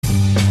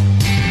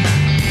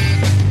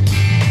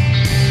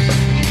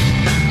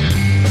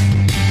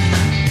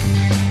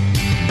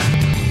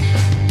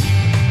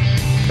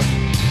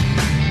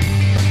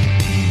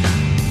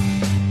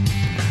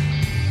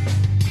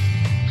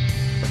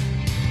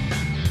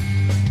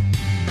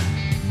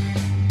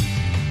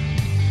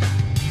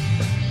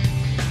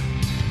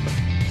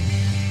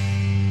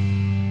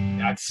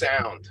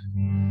sound.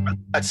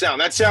 That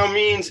sound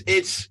means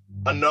it's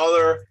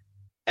another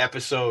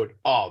episode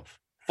of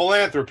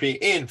Philanthropy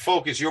in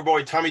Focus. Your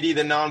boy Tommy D,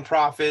 the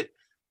nonprofit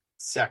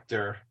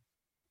sector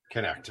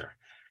connector.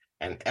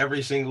 And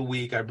every single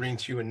week I bring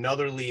to you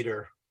another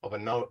leader of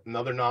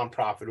another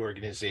nonprofit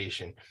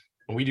organization.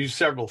 And we do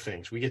several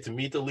things. We get to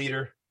meet the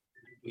leader,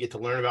 we get to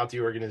learn about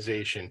the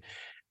organization,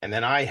 and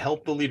then I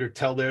help the leader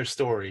tell their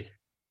story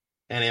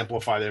and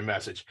amplify their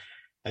message.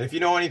 And if you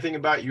know anything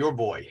about your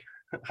boy,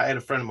 I had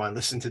a friend of mine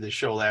listen to this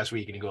show last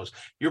week and he goes,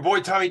 your boy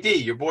Tommy D,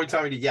 your boy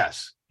Tommy D.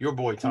 Yes, your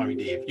boy Tommy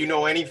D. If you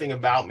know anything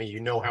about me, you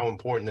know how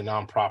important the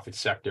nonprofit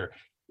sector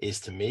is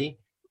to me.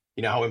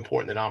 You know how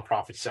important the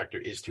nonprofit sector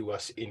is to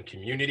us in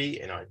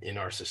community and in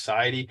our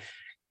society.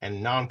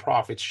 And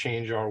nonprofits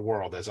change our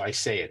world, as I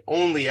say it,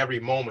 only every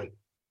moment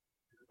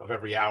of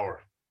every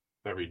hour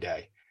of every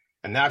day.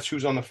 And that's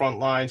who's on the front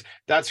lines.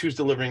 That's who's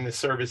delivering the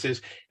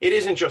services. It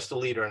isn't just a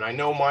leader. And I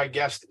know my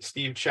guest,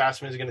 Steve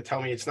Chasman, is going to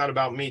tell me it's not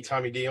about me,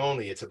 Tommy D,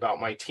 only. It's about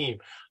my team.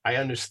 I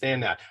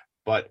understand that.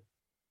 But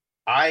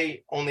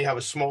I only have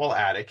a small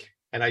attic,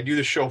 and I do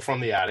the show from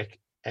the attic.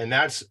 And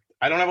I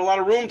don't have a lot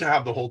of room to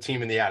have the whole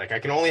team in the attic. I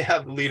can only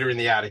have the leader in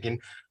the attic.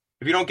 And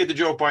if you don't get the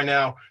joke by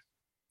now,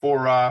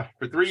 for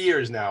 3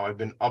 years now, I've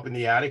been up in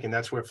the attic, and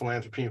that's where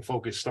Philanthropy and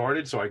Focus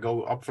started. So I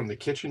go up from the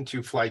kitchen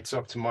 2 flights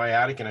up to my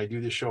attic, and I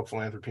do this show,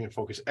 Philanthropy and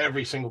Focus,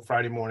 every single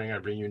Friday morning. I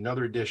bring you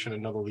another edition,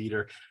 another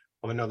leader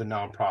of another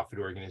nonprofit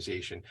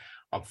organization.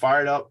 I'm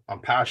fired up.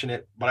 I'm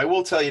passionate. But I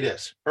will tell you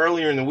this.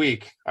 Earlier in the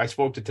week, I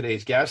spoke to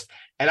today's guest,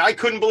 and I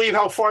couldn't believe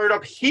how fired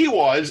up he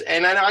was.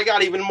 And then I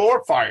got even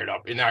more fired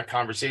up in that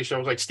conversation. I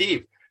was like,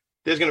 Steve,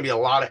 there's going to be a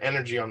lot of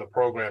energy on the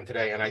program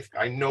today, and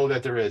I know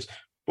that there is.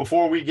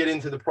 Before we get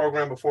into the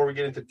program, before we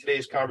get into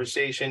today's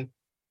conversation,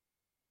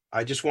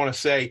 I just want to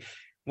say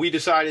I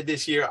decided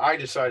this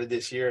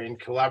year in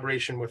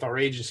collaboration with our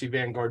agency,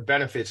 Vanguard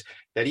Benefits,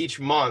 that each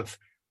month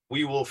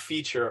we will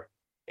feature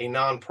a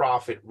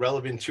nonprofit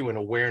relevant to an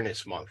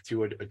awareness month,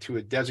 to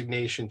a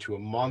designation, to a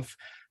month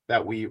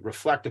that we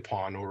reflect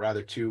upon, or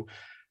rather to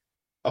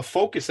a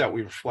focus that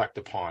we reflect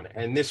upon.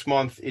 And this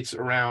month it's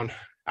around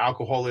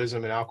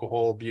alcoholism and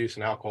alcohol abuse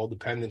and alcohol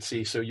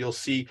dependency. So you'll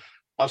see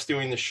us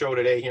doing the show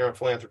today here on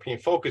Philanthropy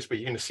and Focus, but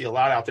you're going to see a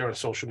lot out there on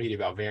social media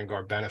about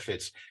Vanguard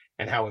Benefits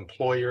and how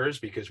employers,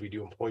 because we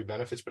do employee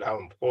benefits, but how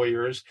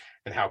employers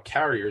and how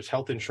carriers,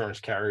 health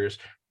insurance carriers,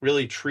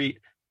 really treat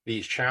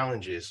these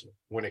challenges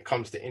when it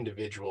comes to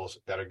individuals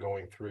that are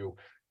going through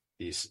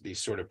these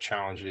sort of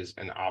challenges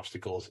and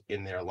obstacles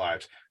in their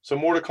lives. So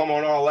more to come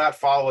on all that.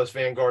 Follow us,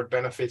 Vanguard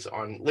Benefits,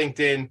 on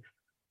LinkedIn,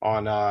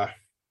 on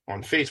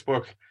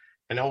Facebook,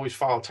 and always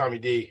follow Tommy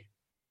D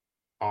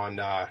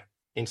on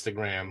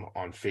Instagram,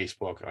 on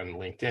Facebook, on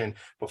LinkedIn.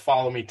 But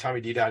follow me,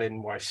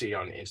 TommyD.NYC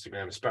on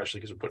Instagram, especially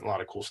because we're putting a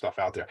lot of cool stuff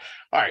out there.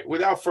 All right,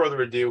 without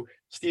further ado,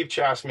 Steve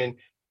Chasman,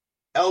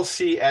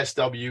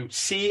 LCSW,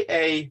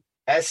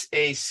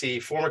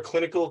 CASAC, former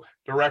clinical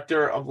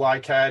director of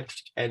LICAD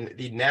and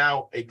the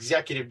now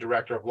executive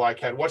director of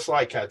LICAD. What's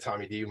LICAD,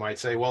 Tommy D, you might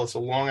say? Well, it's the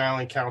Long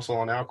Island Council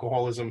on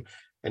Alcoholism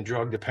and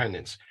Drug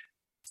Dependence.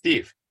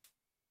 Steve,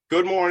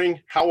 good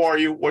morning. How are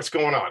you? What's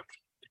going on?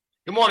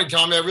 Good morning,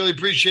 Tommy. I really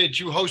appreciate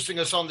you hosting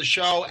us on the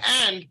show.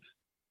 And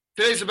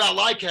today's about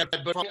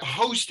LICAD, but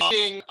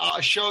hosting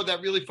a show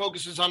that really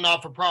focuses on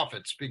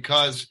not-for-profits,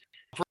 because,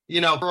 for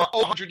over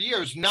 100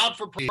 years,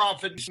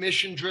 not-for-profit,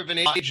 mission-driven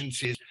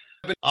agencies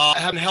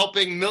have been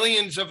helping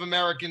millions of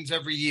Americans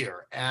every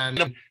year.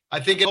 And I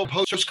think in a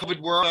post-COVID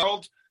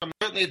world,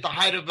 certainly at the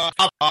height of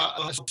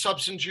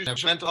substance use,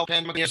 mental health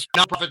pandemic,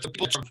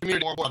 nonprofits are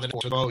community more than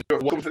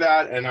welcome to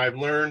that. And I've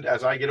learned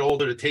as I get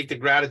older to take the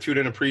gratitude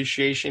and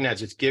appreciation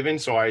as it's given.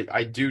 So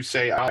I do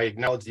say I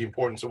acknowledge the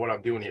importance of what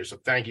I'm doing here. So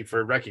thank you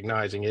for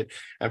recognizing it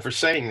and for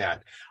saying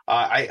that.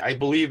 I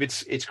believe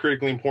it's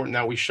critically important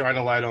that we shine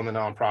a light on the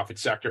nonprofit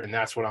sector, and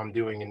that's what I'm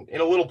doing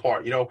in a little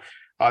part.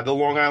 The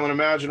Long Island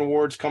Imagine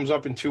Awards comes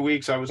up in 2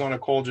 weeks. I was on a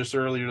call just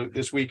earlier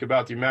this week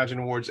about the Imagine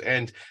Awards,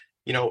 and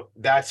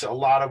that's a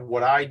lot of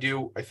what I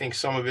do. I think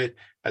some of it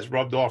has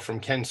rubbed off from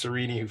Ken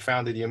Cerini, who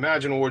founded the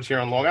Imagine Awards here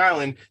on Long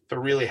Island, to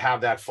really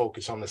have that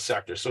focus on the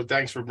sector. So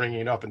thanks for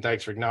bringing it up, and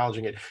thanks for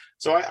acknowledging it.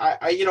 So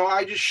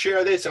I just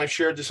share this, and I've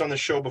shared this on the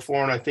show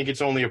before, and I think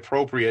it's only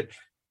appropriate.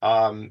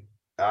 13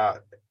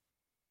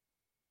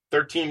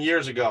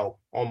 years ago,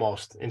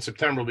 almost, in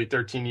September will be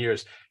 13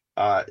 years.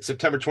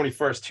 September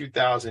 21st,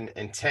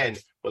 2010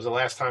 was the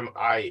last time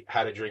I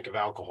had a drink of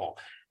alcohol.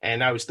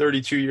 And I was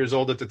 32 years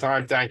old at the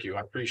time. Thank you.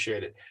 I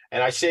appreciate it.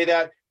 And I say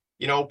that,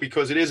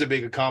 because it is a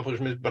big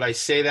accomplishment, but I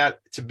say that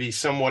to be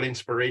somewhat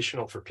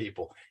inspirational for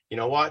people. You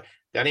know what?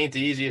 That ain't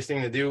the easiest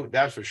thing to do,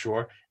 that's for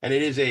sure. And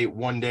it is a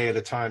one day at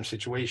a time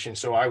situation.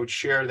 So I would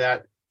share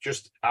that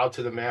just out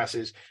to the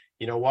masses.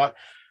 You know what?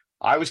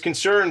 I was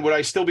concerned, would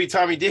I still be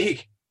Tommy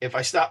D if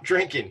I stopped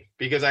drinking?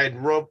 Because I had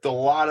roped a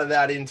lot of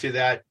that into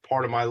that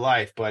part of my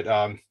life. But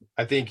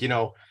I think,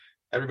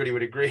 everybody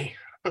would agree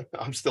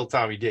I'm still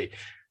Tommy D.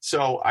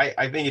 So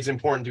I think it's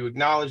important to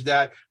acknowledge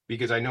that,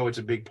 because I know it's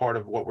a big part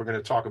of what we're going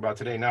to talk about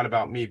today, not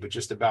about me, but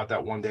just about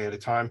that one day at a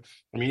time.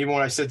 I mean, even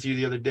when I said to you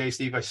the other day,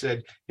 Steve, I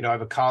said, I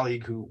have a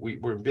colleague who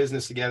we're in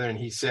business together, and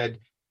he said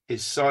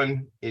his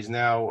son is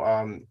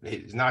now,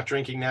 he's not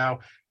drinking now.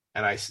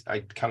 And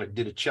I kind of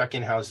did a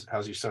check-in. How's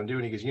your son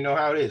doing? He goes, you know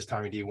how it is,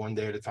 Tommy D, one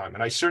day at a time.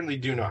 And I certainly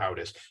do know how it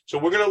is. So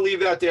we're going to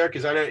leave that there,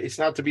 because it's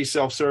not to be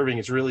self-serving.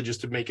 It's really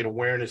just to make an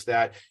awareness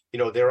that,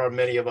 there are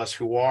many of us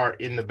who are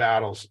in the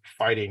battles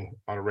fighting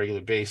on a regular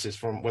basis,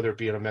 from whether it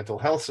be on a mental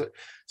health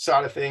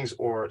side of things,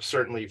 or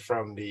certainly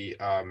from the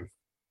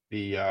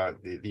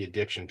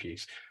addiction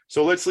piece.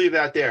 So let's leave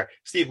that there.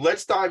 Steve,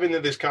 let's dive into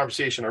this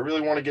conversation. I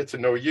really want to get to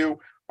know you.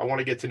 I want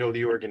to get to know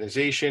the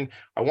organization.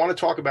 I want to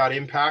talk about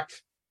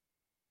impact,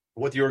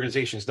 what the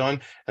organization's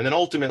done. And then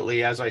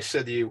ultimately, as I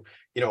said to you,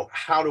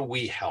 how do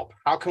we help?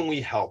 How can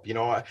we help?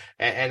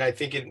 And I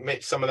think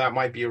some of that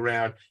might be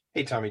around,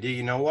 hey, Tommy D,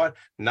 you know what?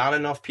 Not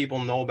enough people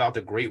know about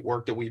the great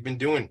work that we've been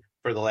doing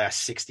for the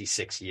last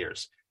 66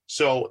 years.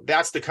 So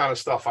that's the kind of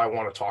stuff I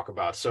want to talk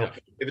about. So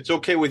if it's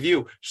okay with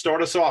you,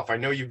 start us off. I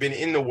know you've been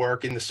in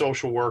the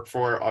social work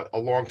for a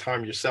long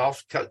time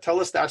yourself.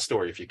 Tell us that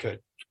story, if you could.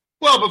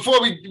 Well,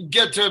 before we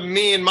get to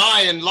me and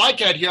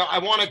LICAD here, I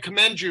want to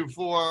commend you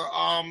for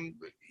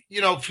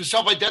for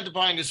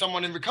self-identifying as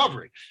someone in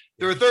recovery.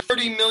 There are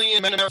 30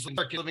 million Americans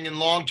living in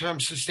long-term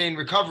sustained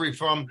recovery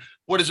from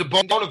what is a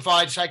bona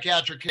fide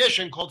psychiatric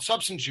condition called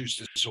substance use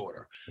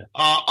disorder.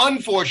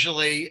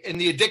 Unfortunately, in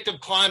the addictive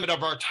climate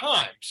of our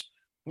times,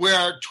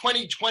 where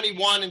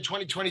 2021 and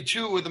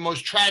 2022 were the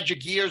most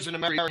tragic years in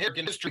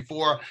American history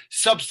for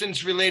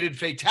substance-related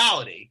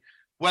fatality,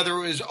 whether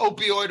it was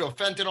opioid or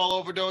fentanyl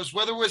overdose,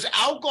 whether it was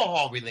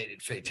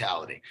alcohol-related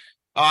fatality.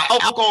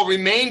 Alcohol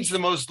remains the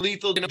most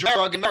lethal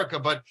drug in America,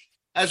 but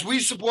as we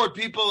support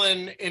people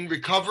in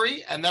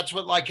recovery, and that's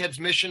what LICAD's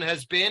mission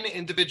has been,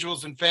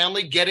 individuals and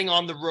family getting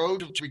on the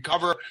road to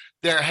recover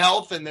their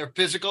health and their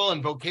physical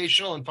and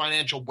vocational and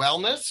financial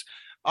wellness,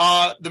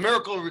 the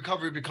miracle of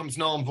recovery becomes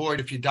null and void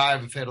if you die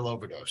of a fatal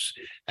overdose.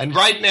 And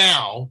right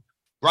now,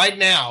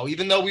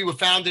 even though we were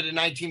founded in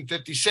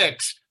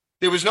 1956,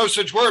 there was no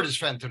such word as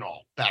fentanyl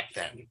back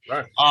then.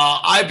 Right.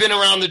 I've been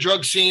around the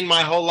drug scene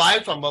my whole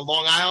life. I'm a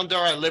Long Islander.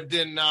 I lived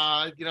in,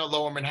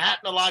 Lower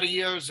Manhattan a lot of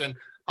years, and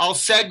I'll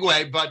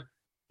segue, but,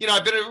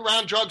 I've been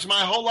around drugs my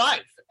whole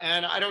life.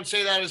 And I don't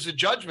say that as a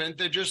judgment.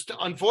 They're just,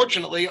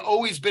 unfortunately,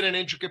 always been an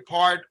intricate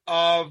part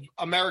of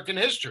American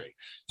history.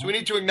 So we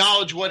need to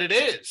acknowledge what it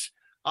is.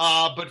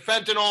 But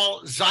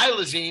fentanyl,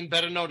 xylazine,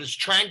 better known as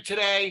Trank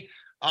today,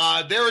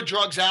 there are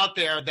drugs out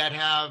there that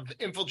have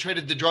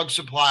infiltrated the drug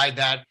supply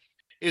that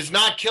is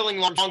not killing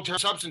long-term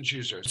substance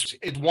users.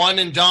 It's one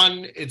and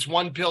done. It's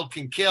one pill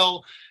can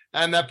kill.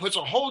 And that puts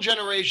a whole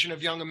generation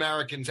of young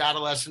Americans,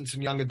 adolescents,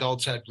 and young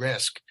adults at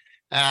risk.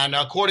 And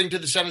according to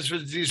the Centers for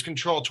Disease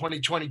Control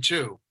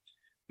 2022,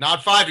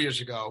 not 5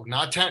 years ago,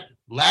 not 10,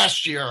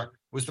 last year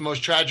was the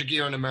most tragic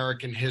year in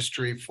American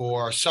history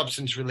for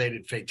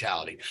substance-related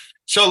fatality.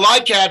 So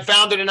LICAD,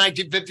 founded in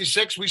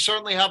 1956, we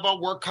certainly have our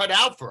work cut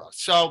out for us.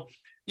 So,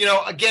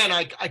 again,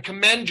 I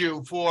commend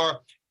you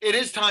for, it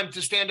is time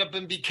to stand up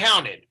and be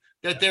counted,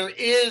 that there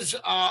is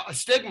a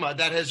stigma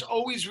that has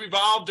always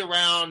revolved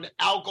around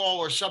alcohol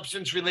or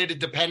substance-related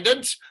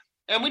dependence,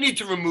 and we need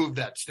to remove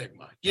that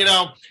stigma.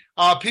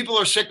 People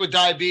are sick with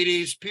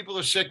diabetes, people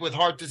are sick with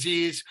heart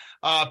disease,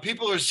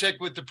 people are sick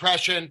with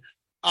depression.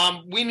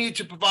 We need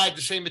to provide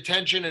the same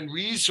attention and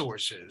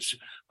resources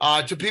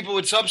to people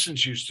with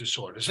substance use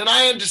disorders. And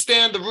I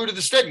understand the root of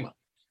the stigma.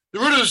 The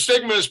root of the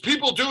stigma is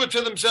people do it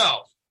to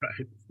themselves.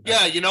 Right.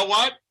 Yeah, you know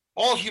what?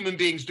 All human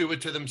beings do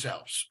it to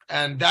themselves.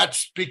 And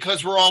that's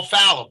because we're all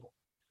fallible.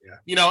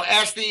 Yeah.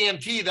 Ask the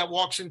EMT that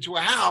walks into a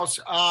house,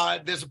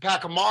 there's a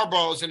pack of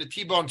Marlboros and a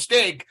T-bone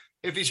steak.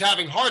 If he's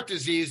having heart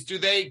disease, do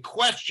they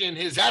question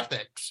his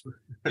ethics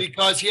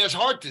because he has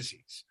heart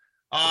disease?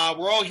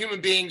 We're all human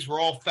beings.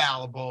 We're all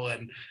fallible.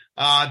 And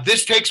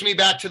this takes me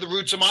back to the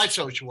roots of my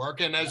social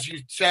work. And as you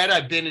said,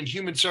 I've been in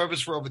human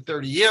service for over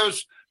 30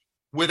 years.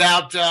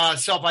 Without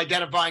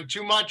self-identifying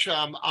too much,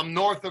 I'm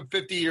north of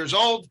 50 years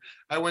old.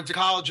 I went to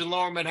college in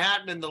Lower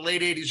Manhattan in the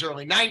late 80s,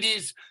 early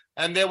 90s,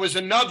 and there was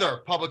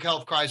another public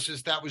health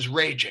crisis that was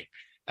raging,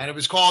 and it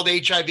was called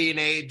HIV and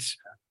AIDS.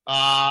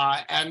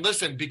 And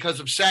listen, because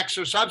of sex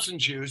or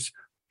substance use,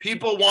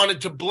 people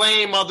wanted to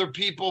blame other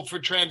people for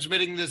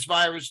transmitting this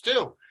virus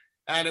too,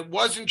 and it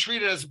wasn't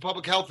treated as a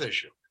public health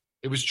issue.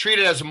 It was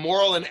treated as a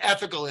moral and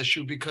ethical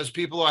issue because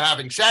people are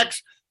having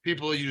sex,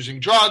 people are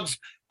using drugs,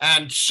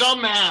 and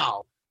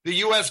somehow the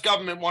U.S.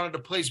 government wanted to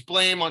place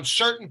blame on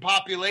certain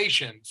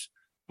populations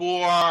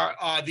for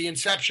the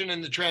inception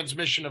and the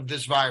transmission of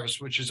this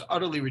virus, which is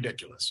utterly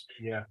ridiculous.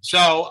 Yeah.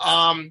 So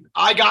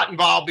I got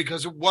involved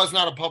because it was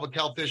not a public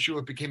health issue.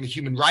 It became a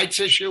human rights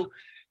issue.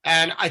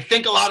 And I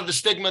think a lot of the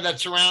stigma that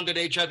surrounded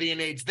HIV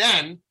and AIDS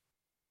then,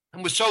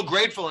 and was so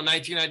grateful in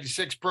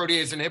 1996,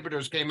 protease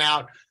inhibitors came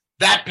out,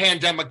 that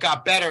pandemic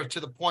got better to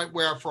the point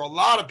where for a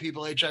lot of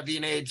people, HIV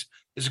and AIDS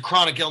is a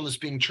chronic illness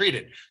being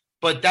treated.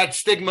 but that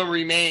stigma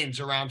remains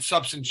around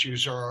substance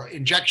use or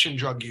injection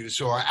drug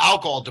use or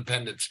alcohol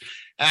dependence.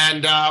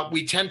 And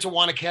we tend to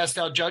want to cast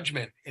out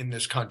judgment in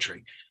this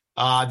country.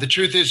 The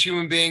truth is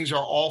human beings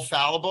are all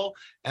fallible.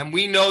 And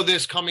we know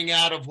this coming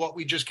out of what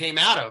we just came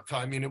out of.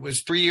 I mean, it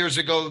was 3 years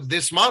ago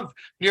this month,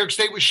 New York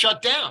State was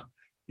shut down.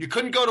 You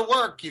couldn't go to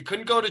work. You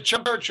couldn't go to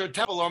church or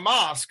temple or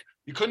mosque.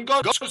 You couldn't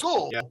go to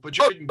school, but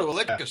you couldn't go to a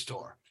liquor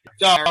store.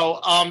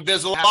 So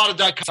there's a lot of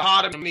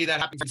dichotomy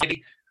that happens.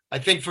 I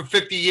think for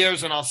 50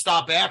 years, and I'll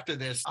stop after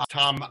this,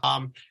 Tom,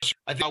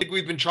 I think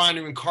we've been trying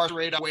to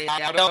incarcerate our way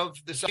out of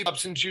the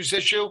substance use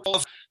issue.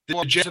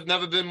 The jails have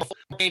never been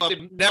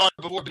never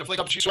before been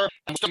afflicted use,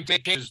 and some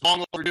changes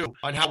long overdue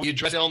on how we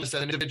address illness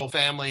as an individual,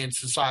 family, and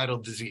societal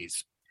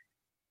disease.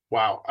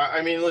 Wow.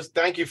 I mean, listen,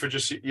 thank you for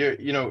just,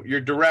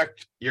 you're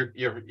direct,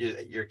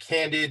 you're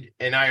candid,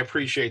 and I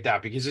appreciate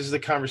that because this is the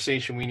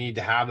conversation we need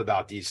to have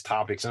about these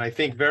topics. And I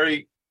think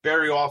very,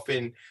 very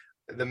often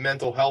the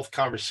mental health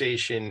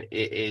conversation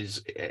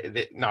is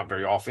not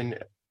very often.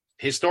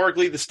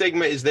 Historically, the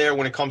stigma is there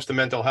when it comes to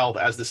mental health,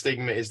 as the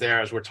stigma is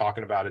there as we're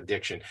talking about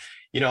addiction,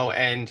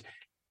 and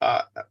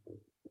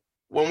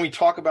when we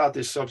talk about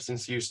this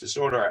substance use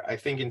disorder, I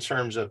think in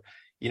terms of,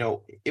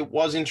 it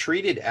wasn't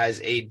treated as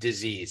a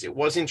disease. It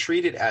wasn't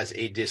treated as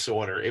a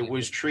disorder. It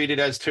was treated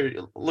as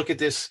to look at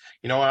this,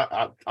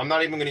 I'm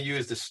not even going to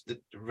use this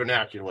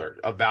vernacular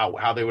about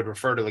how they would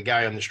refer to the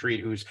guy on the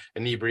street who's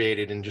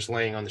inebriated and just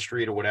laying on the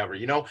street or whatever.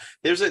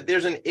 There's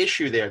an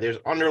issue there. There's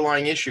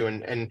underlying issue.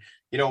 And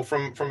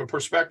from a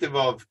perspective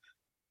of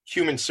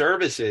human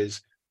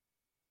services,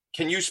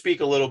 can you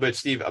speak a little bit,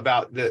 Steve,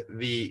 about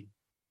the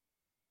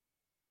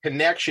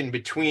connection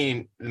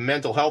between the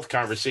mental health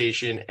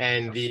conversation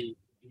and the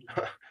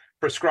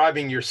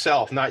prescribing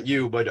yourself, not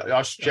you, but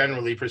us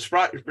generally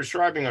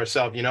prescribing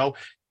ourselves,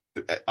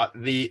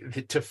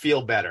 to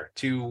feel better,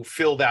 to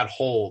fill that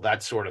hole,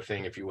 that sort of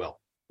thing, if you will.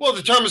 Well,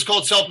 the term is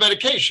called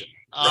self-medication.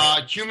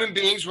 Right. Human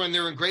beings, when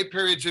they're in great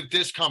periods of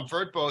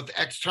discomfort, both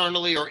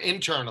externally or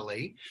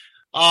internally,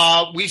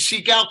 we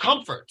seek out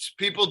comforts.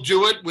 People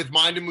do it with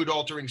mind and mood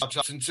altering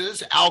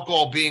substances,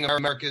 alcohol being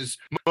America's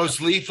most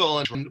lethal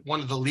and one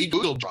of the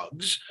legal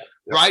drugs,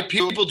 right?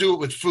 People do it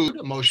with food,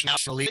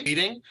 emotional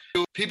eating.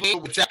 People do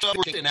it with sex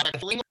and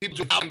acting.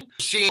 People do it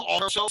seeing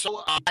also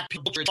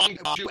people respond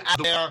to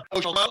their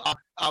emotional,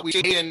 we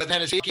see in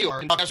Tennessee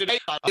or in yesterday,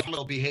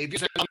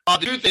 behaviors. The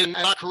truth is, I'm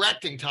not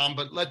correcting Tom,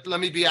 but let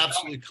me be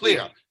absolutely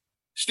clear.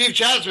 Steve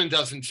Chasman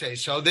doesn't say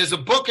so. There's a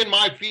book in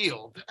my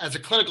field as a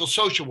clinical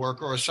social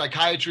worker or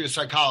psychiatry or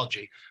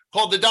psychology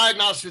called the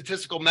Diagnostic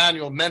Statistical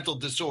Manual of Mental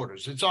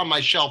Disorders. It's on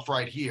my shelf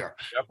right here.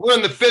 Yep. We're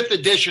in the 5th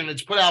edition.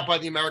 It's put out by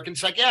the American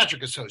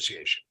Psychiatric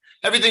Association.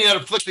 Everything that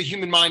afflicts the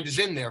human mind is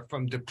in there,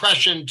 from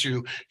depression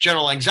to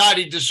general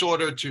anxiety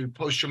disorder to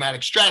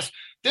post-traumatic stress.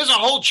 There's a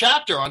whole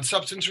chapter on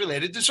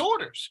substance-related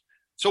disorders.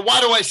 So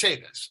why do I say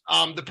this?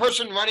 The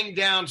person running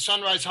down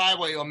Sunrise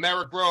Highway or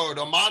Merrick Road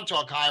or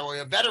Montauk Highway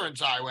or Veterans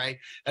Highway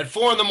at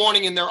 4 a.m.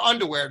 in their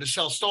underwear to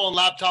sell stolen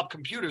laptop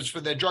computers for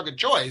their drug of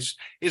choice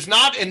is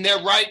not in their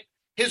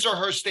his or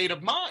her state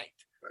of mind.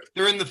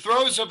 They're in the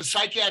throes of a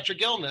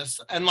psychiatric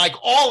illness, and like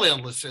all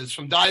illnesses,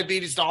 from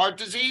diabetes to heart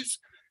disease,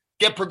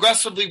 get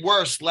progressively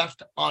worse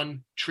left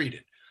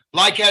untreated.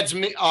 LICAD's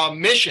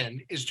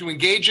mission is to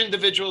engage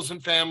individuals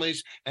and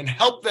families and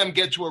help them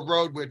get to a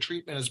road where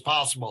treatment is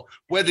possible,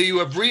 whether you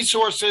have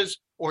resources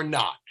or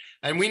not.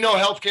 And we know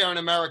healthcare in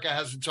America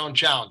has its own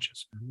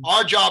challenges. Mm-hmm.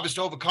 Our job is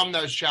to overcome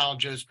those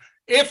challenges.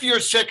 If you're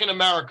sick in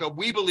America,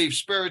 we believe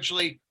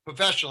spiritually,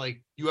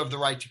 professionally, you have the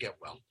right to get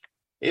well.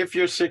 If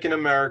you're sick in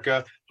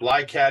America,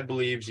 LICAD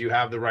believes you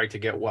have the right to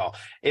get well.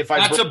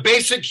 That's a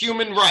basic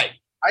human right.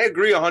 I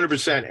agree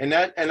 100%. And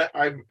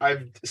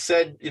I've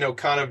said,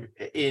 kind of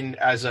in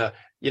as a,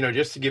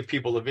 just to give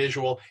people a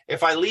visual,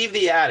 if I leave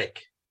the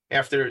attic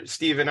after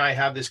Steve and I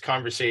have this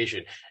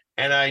conversation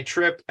and I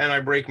trip and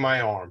I break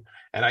my arm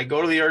and I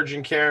go to the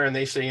urgent care and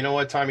they say, you know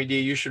what, Tommy D,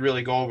 you should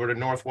really go over to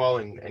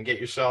Northwell and get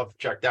yourself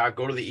checked out,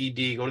 go to the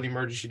ED, go to the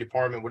emergency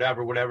department,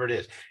 whatever it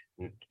is.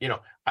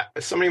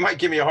 Somebody might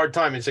give me a hard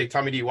time and say,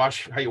 Tommy D,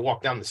 watch how you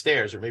walk down the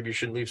stairs, or maybe you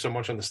shouldn't leave so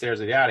much on the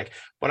stairs of the attic.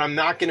 But I'm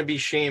not going to be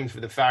shamed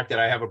for the fact that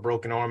I have a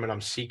broken arm and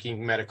I'm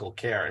seeking medical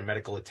care and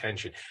medical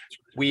attention.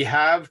 We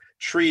have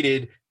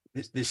treated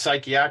the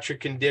psychiatric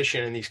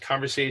condition and these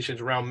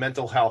conversations around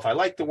mental health. I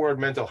like the word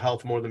mental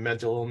health more than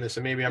mental illness,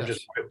 and maybe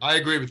I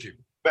agree with you.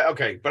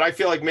 But I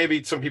feel like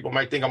maybe some people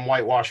might think I'm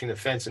whitewashing the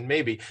fence, and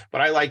but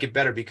I like it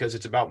better because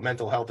it's about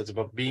mental health. It's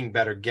about being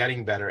better,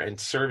 getting better, and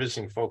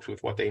servicing folks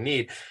with what they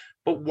need.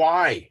 But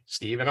why,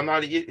 Steve? And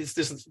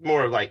this is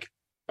more like,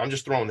 I'm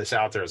just throwing this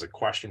out there as a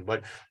question,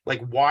 but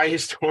like, why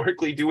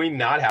historically do we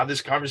not have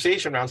this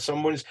conversation around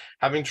someone's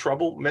having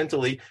trouble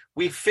mentally?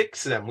 We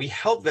fix them, we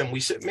help them,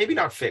 maybe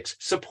not fix,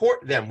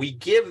 support them, we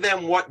give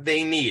them what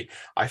they need.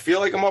 I feel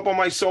like I'm up on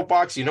my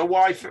soapbox. You know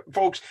why,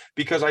 folks?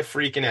 Because I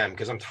freaking am,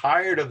 because I'm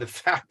tired of the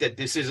fact that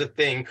this is a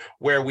thing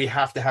where we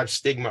have to have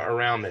stigma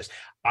around this.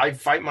 I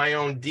fight my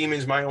own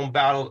demons, my own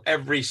battles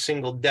every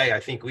single day. I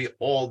think we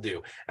all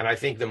do. And I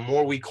think the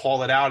more we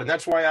call it out, and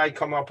that's why I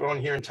come up on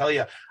here and tell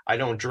you I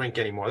don't drink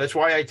anymore. That's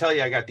why I tell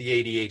you I got the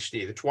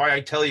ADHD. That's why I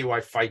tell you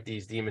I fight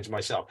these demons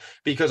myself.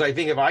 Because I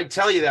think if I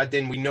tell you that,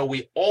 then we know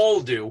we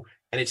all do.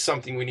 And it's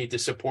something we need to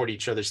support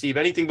each other. Steve,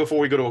 anything before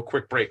we go to a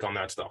quick break on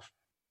that stuff?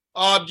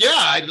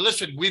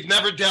 Listen, we've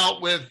never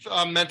dealt with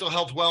mental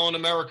health well in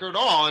America at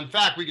all. In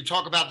fact, we could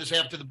talk about this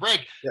after the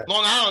break. Yeah.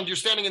 Long Island, you're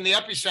standing in the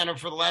epicenter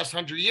for the last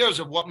 100 years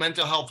of what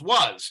mental health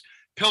was.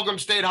 Pilgrim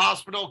State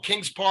Hospital,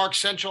 Kings Park,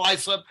 Central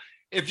Islip.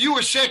 If you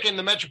were sick in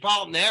the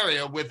metropolitan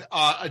area with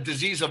a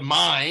disease of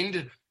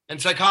mind,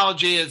 and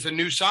psychology is a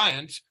new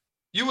science,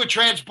 you were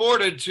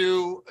transported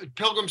to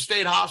Pilgrim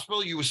State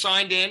Hospital, you were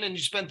signed in, and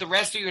you spent the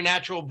rest of your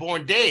natural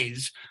born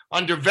days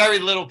under very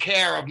little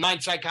care of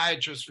 9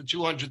 psychiatrists for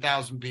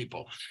 200,000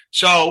 people.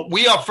 So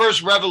we are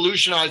first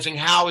revolutionizing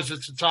how, as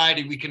a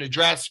society, we can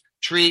address,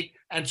 treat,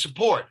 and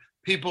support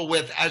people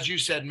with, as you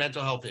said,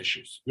 mental health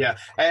issues. Yeah.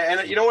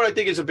 And you know what I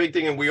think is a big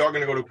thing, and we are going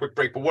to go to a quick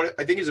break, but what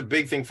I think is a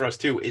big thing for us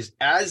too is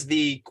as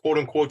the quote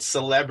unquote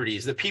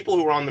celebrities, the people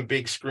who are on the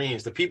big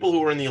screens, the people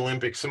who are in the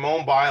Olympics,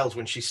 Simone Biles,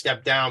 when she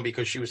stepped down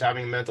because she was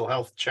having a mental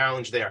health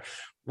challenge there,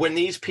 when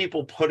these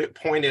people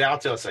pointed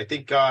out to us, I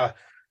think,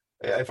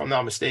 if I'm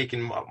not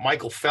mistaken,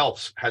 Michael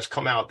Phelps has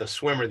come out, the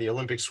swimmer, the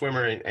Olympic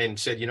swimmer, and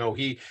said, we know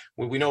he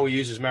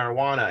uses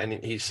marijuana,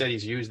 and he said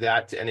he's used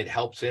that and it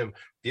helps him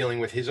dealing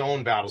with his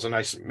own battles. And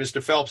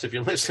Mr. Phelps, if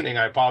you're listening,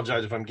 I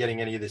apologize if I'm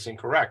getting any of this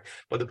incorrect.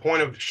 But the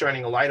point of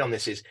shining a light on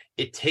this is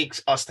it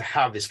takes us to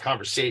have this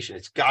conversation.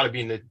 It's got to be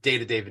in the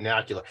day-to-day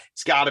vernacular.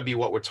 It's got to be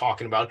what we're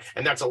talking about.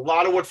 And that's a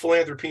lot of what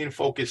Philanthropy in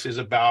Focus is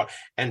about.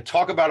 And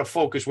talk about a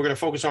focus. We're going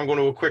to focus on going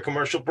to a quick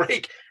commercial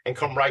break and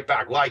come right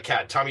back.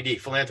 LICAD, Tommy D,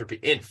 Philanthropy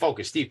in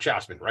Focus, Steve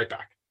Chapman, right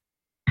back.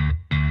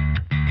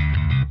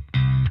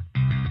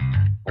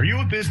 Are you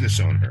a business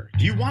owner?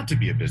 Do you want to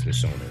be a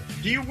business owner?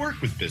 Do you work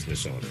with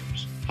business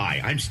owners?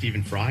 Hi, I'm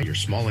Stephen Fry, your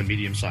small and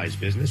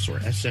medium-sized business or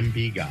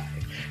SMB guy,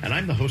 and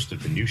I'm the host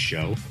of the new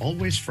show,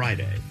 Always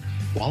Friday.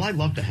 While I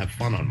love to have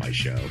fun on my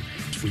show,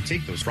 we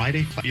take those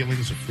Friday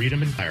feelings of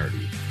freedom and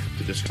clarity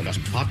to discuss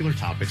popular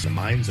topics in the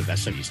minds of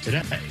SMEs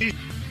today.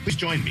 Please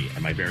join me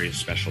and my various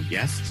special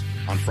guests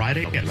on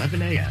Friday at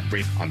 11 a.m.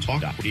 on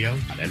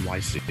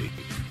talkradio.nyc.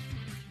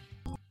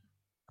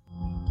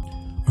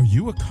 Are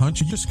you a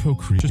conscious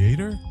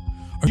co-creator?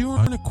 Are you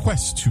on a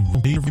quest to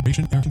elevate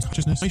American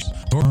consciousness?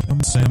 Or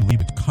I'm Sam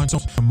Liebit,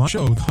 consult from my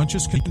show,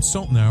 Conscious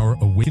Consultant Hour,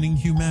 Awakening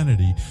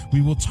Humanity.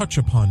 We will touch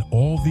upon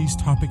all these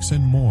topics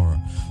and more.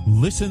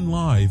 Listen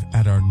live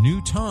at our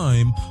new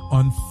time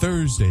on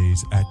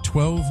Thursdays at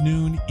 12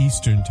 noon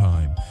Eastern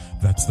Time.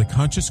 That's the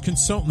Conscious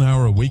Consultant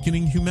Hour,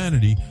 Awakening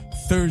Humanity,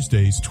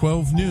 Thursdays,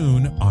 12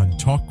 noon on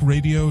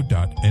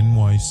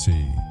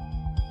talkradio.nyc.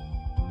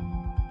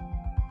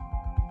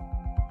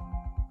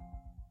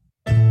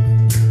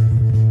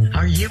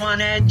 Are you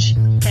on edge?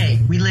 Hey,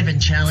 we live in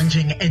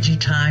challenging, edgy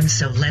times,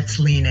 so let's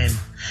lean in.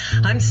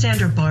 I'm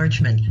Sandra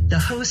Bargman, the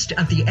host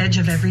of The Edge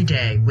of Every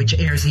Day, which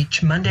airs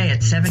each Monday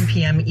at 7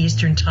 p.m.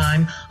 Eastern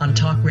Time on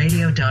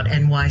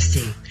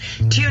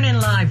talkradio.nyc. Tune in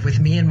live with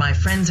me and my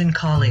friends and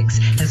colleagues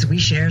as we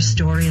share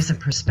stories and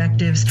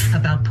perspectives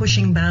about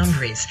pushing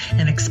boundaries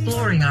and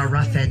exploring our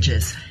rough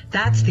edges.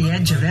 That's The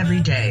Edge of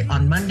Every Day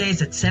on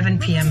Mondays at 7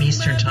 p.m.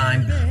 Eastern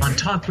Time on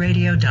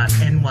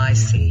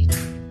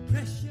talkradio.nyc.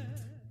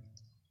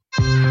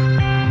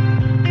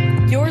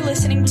 You're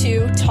listening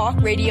to Talk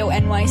Radio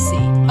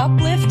NYC.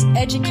 Uplift,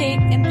 educate,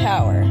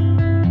 empower.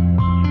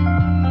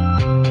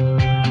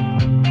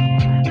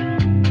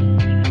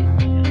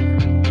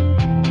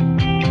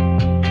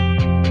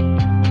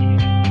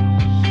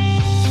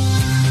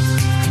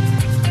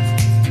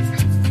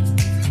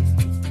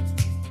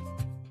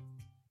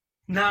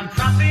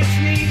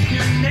 Nonprofits need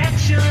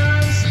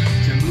connections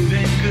to move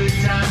in good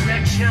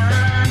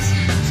directions.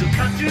 So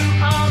cut through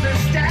all the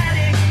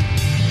static.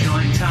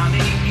 Join Tommy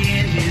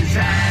in his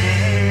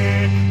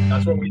attic.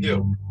 That's what we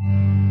do.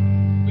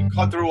 We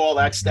cut through all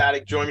that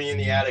static. Join me in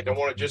the attic. I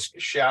want to just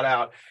shout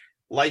out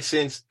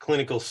licensed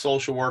clinical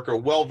social worker,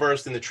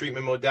 well-versed in the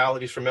treatment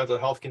modalities for mental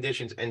health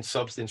conditions and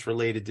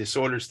substance-related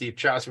disorders. Steve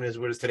Chapman is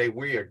with us today.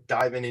 We are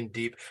diving in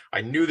deep. I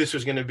knew this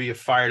was going to be a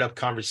fired-up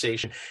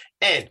conversation,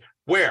 and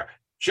we're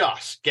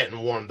just getting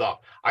warmed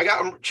up.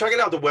 I'm checking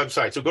out the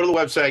website. So go to the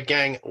website,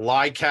 gang,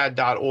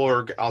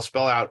 licad.org. I'll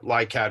spell out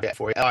LICAD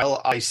for you,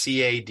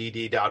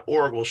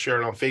 LICADD.org. We'll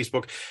share it on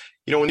Facebook.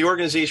 When the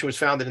organization was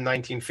founded in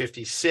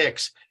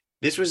 1956,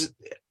 this was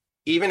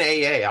even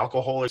AA,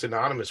 Alcoholics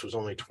Anonymous, was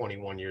only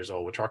 21 years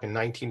old. We're talking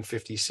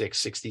 1956,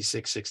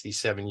 66,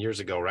 67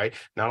 years ago, right?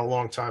 Not a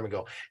long time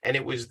ago. And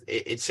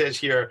it says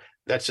here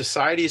that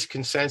society's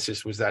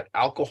consensus was that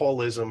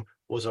alcoholism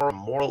was a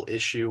moral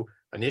issue,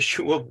 an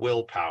issue of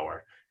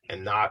willpower.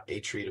 and not a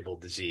treatable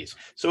disease.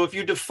 So if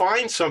you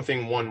define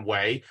something one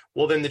way,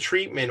 well, then the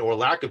treatment or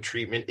lack of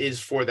treatment is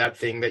for that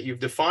thing that you've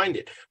defined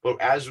it.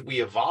 But as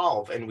we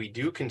evolve and we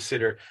do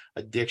consider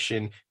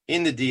addiction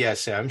in the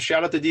DSM,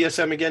 shout out to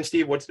DSM again,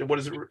 Steve. What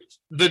is it?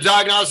 The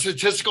Diagnostic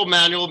Statistical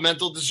Manual of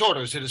Mental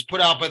Disorders. It is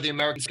put out by the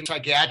American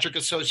Psychiatric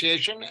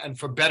Association, and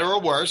for better or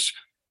worse,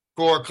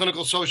 for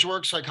clinical social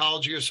work,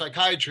 psychology, or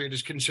psychiatry, it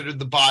is considered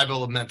the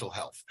Bible of mental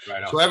health.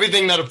 Right on. So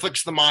everything that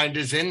afflicts the mind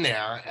is in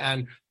there.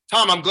 And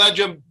Tom, I'm glad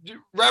you're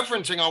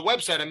referencing our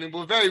website. I mean,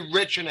 we're very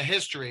rich in a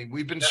history.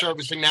 We've been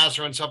servicing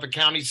Nassau and Suffolk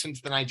County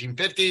since the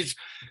 1950s.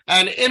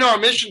 And in our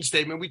mission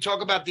statement, we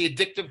talk about the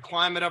addictive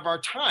climate of our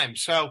time.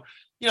 So,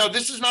 you know,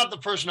 this is not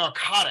the first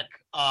narcotic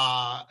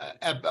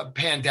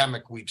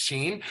pandemic we've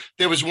seen.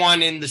 There was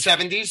one in the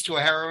 70s to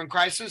a heroin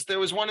crisis. There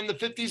was one in the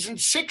 50s and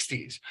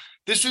 60s.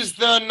 This is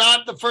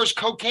not the first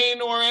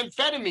cocaine or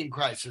amphetamine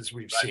crisis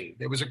we've seen.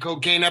 There was a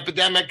cocaine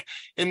epidemic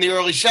in the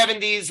early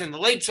 70s, in the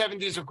late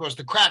 70s, of course,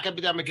 the crack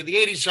epidemic in the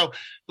 80s. So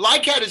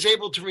LICAT is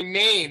able to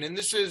remain, and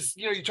this is,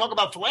 you know, you talk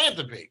about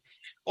philanthropy.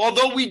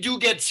 Although we do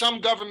get some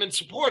government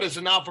support as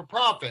a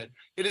not-for-profit,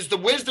 it is the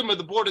wisdom of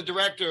the board of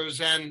directors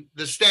and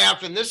the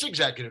staff and this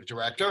executive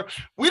director.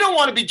 We don't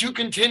want to be too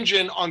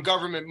contingent on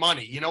government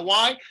money. You know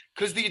why?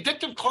 Because the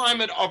addictive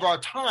climate of our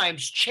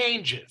times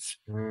changes.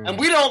 And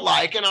we don't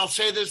like, and I'll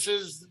say this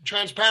as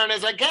transparent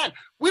as I can,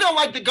 we don't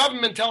like the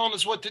government telling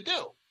us what to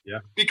do. Yeah.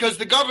 Because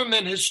the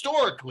government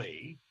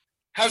historically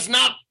has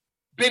not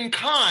been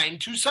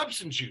kind to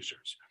substance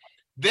users.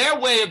 Their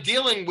way of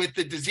dealing with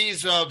the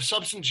disease of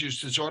substance use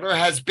disorder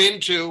has been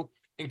to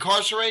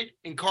incarcerate.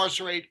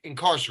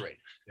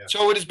 Yeah.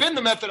 So it has been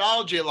the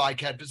methodology of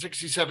LICAT for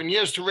 67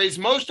 years to raise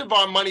most of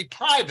our money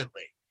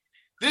privately.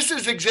 This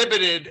is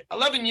exhibited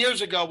 11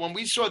 years ago when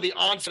we saw the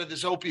onset of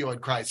this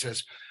opioid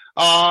crisis.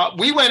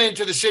 We went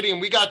into the city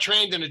and we got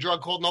trained in a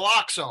drug called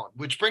naloxone,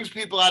 which brings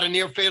people out of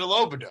near fatal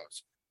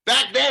overdose.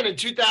 Back then in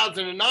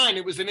 2009,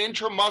 it was an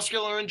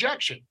intramuscular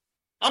injection.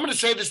 I'm going to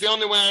say this the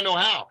only way I know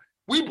how.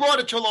 We brought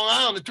it to Long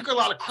Island. It took a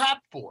lot of crap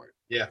for it.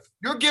 Yeah.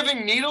 You're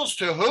giving needles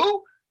to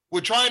who? We're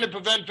trying to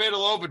prevent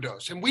fatal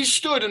overdose. And we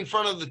stood in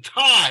front of the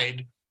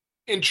tide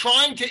in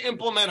trying to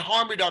implement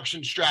harm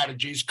reduction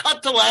strategies.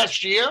 Cut to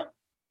last year,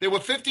 there were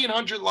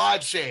 1,500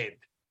 lives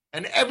saved.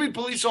 And every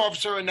police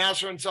officer in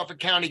Nassau and Suffolk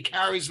County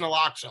carries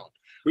naloxone.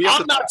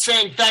 I'm not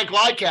saying thank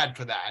LICAT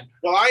for that.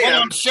 Well, I am.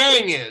 What I'm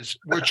saying is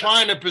we're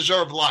trying to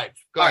preserve life.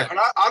 Go ahead.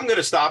 Right, I'm going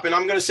to stop and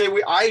I'm going to say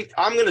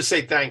I'm going to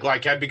say thank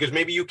LICAT because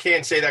maybe you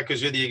can't say that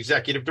because you're the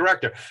executive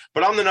director,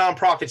 but I'm the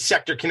nonprofit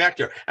sector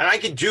connector and I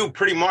can do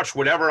pretty much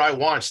whatever I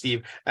want,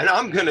 Steve. And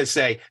I'm going to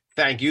say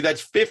thank you.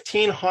 That's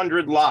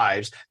 1,500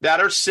 lives that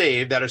are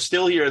saved, that are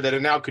still here, that are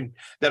now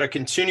that are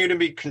continuing to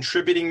be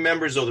contributing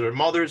members. Those are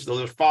mothers,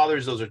 those are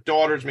fathers, those are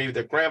daughters, maybe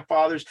their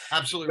grandfathers.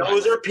 Absolutely.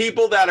 Those are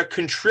people that are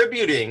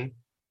contributing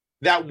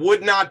that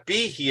would not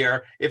be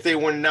here if they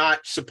were not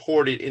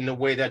supported in the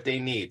way that they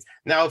need.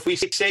 Now, if we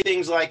say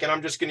things like, and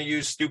I'm just going to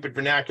use stupid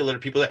vernacular to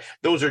people that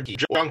those are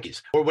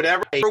junkies or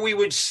whatever we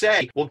would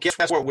say, well, guess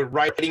what? We're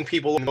writing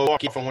people and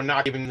we're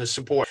not giving them the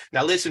support.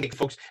 Now, listen,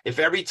 folks, if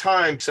every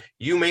time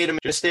you made a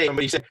mistake,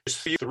 somebody said,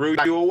 threw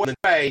you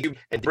away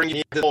and bring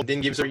you into the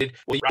didn't give you,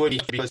 well, you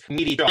would because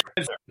need each other.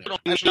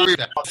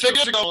 6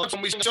 years ago,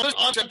 when we saw this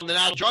onset of the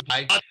national drug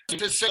high,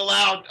 to sell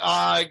out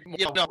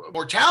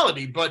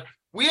mortality, but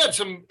we had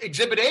some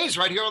Exhibit A's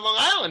right here on Long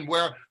Island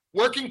where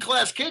working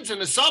class kids in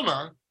the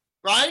summer,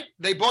 right?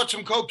 They bought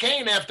some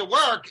cocaine after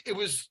work. It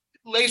was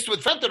laced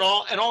with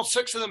fentanyl, and all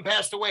 6 of them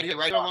passed away here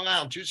right on Long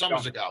Island 2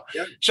 summers ago.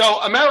 Yep. So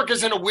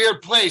America's in a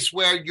weird place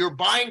where you're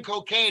buying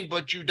cocaine,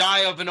 but you die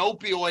of an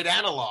opioid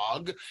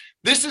analog.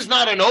 This is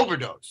not an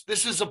overdose.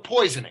 This is a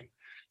poisoning.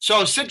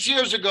 So 6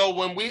 years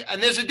ago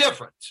and there's a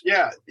difference.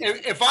 Yeah.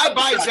 If I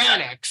buy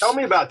Xanax. Tell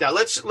me about that.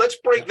 Let's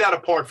break that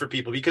apart for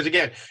people because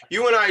again,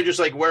 you and I are just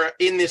like, we're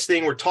in this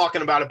thing, we're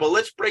talking about it, but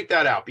let's break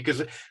that out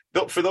because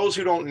for those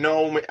who don't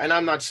know, and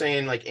I'm not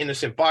saying like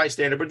innocent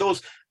bystander, but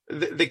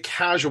the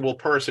casual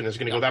person is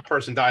going to go, that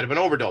person died of an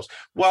overdose.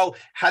 Well,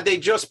 had they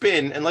just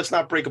been, and let's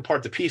not break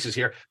apart the pieces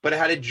here, but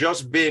had it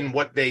just been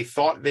what they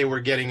thought they were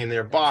getting in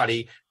their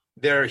body,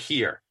 they're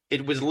here.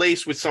 It was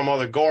laced with some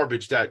other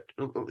garbage that,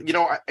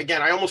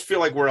 again, I almost feel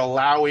like we're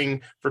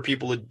allowing for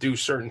people to do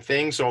certain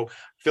things. So I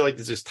feel like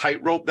there's this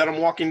tightrope that I'm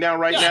walking down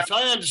right now. Yes,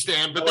 I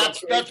understand, but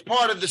that's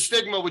part of the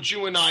stigma, which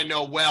you and I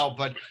know well.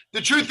 But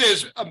the truth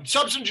is,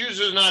 substance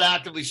users are not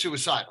actively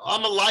suicidal.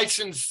 I'm a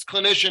licensed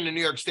clinician in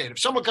New York State. If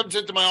someone comes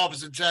into my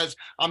office and says,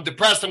 I'm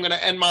depressed, I'm going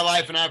to end my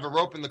life, and I have a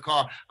rope in the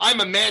car, I'm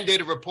a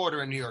mandated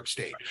reporter in New York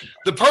State.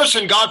 The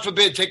person, God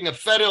forbid, taking a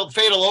fatal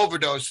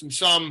overdose in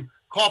some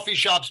coffee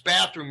shop's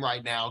bathroom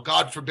right now,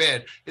 God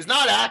forbid, is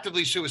not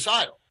actively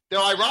suicidal. They're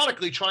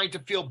ironically trying to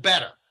feel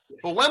better.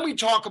 But when we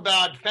talk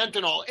about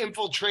fentanyl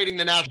infiltrating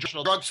the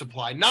national drug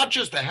supply, not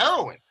just the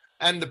heroin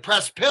and the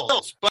pressed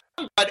pills,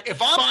 but if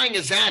I'm buying a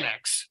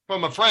Xanax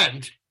from a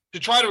friend to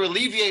try to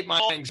alleviate my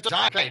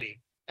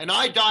anxiety, and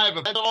I die of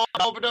a fentanyl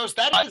overdose,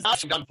 that is not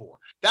done for.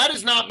 That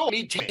is not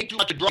me taking too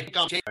much drug.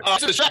 Because there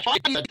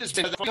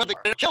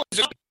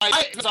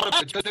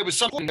was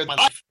something in my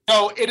life.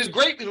 So it is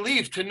great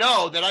relief to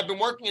know that I've been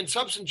working in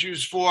substance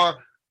use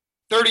for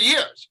 30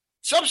 years.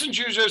 Substance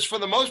users, for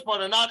the most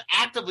part, are not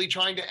actively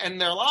trying to end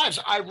their lives.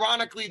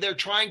 Ironically, they're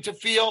trying to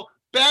feel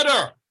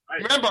better.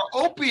 Right. Remember,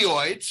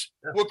 opioids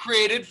were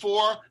created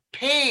for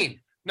pain,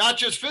 not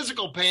just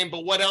physical pain,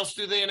 but what else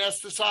do they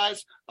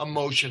anesthetize?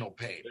 Emotional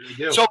pain.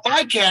 So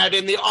ICAD,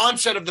 in the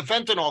onset of the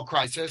fentanyl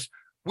crisis,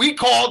 we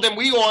called and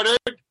we ordered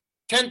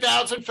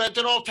 10,000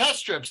 fentanyl test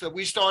strips that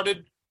we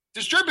started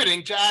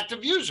distributing to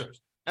active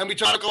users. And we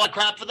took a lot of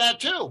crap for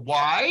that too.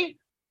 Why?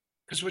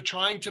 Because we're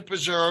trying to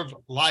preserve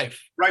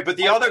life. Right, but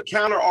the other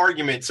counter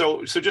argument,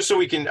 so just so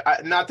we can,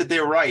 not that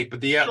they're right, but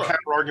the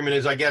counter argument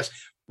is, I guess,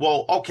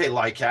 well, okay,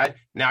 LICAD,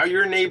 now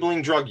you're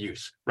enabling drug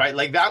use, right?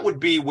 Like that would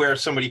be where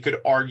somebody could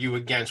argue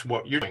against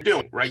what you're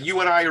doing, right?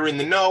 You and I are in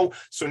the know,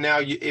 so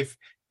now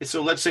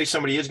so let's say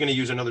somebody is going to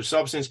use another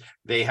substance,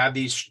 they have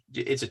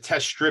it's a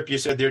test strip. You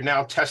said they're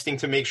now testing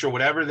to make sure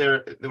whatever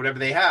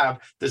they have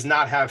does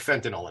not have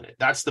fentanyl in it.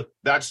 That's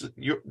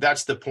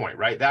the point,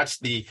 right? That's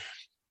the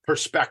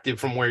perspective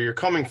from where you're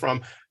coming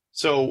from.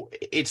 So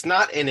it's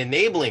not an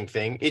enabling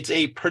thing, it's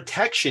a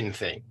protection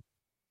thing.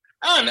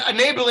 And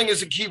enabling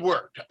is a key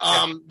word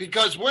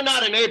because we're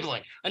not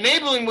enabling.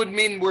 Enabling would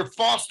mean we're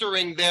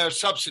fostering their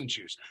substance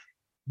use.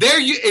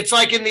 It's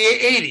like in the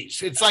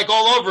 80s. It's like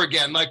all over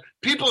again. Like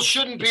people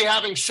shouldn't be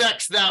having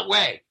sex that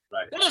way.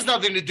 Right. That has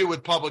nothing to do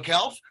with public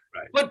health.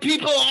 Right. But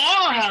people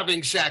are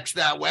having sex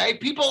that way.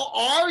 People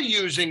are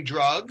using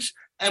drugs.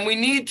 And we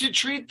need to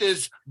treat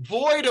this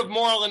void of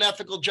moral and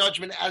ethical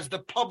judgment as the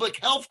public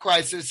health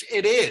crisis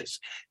it is.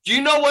 Do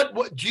you know what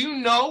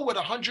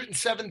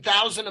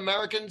 107,000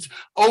 Americans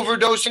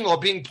overdosing or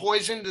being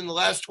poisoned in the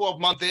last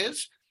 12 months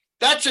is?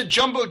 That's a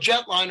jumbo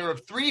jetliner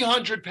of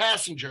 300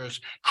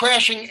 passengers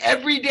crashing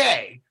every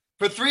day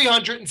for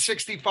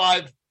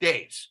 365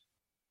 days.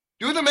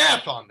 Do the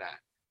math on that.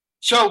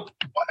 So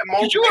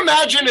could you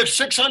imagine if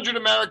 600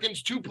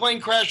 Americans, 2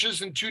 plane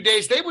crashes in 2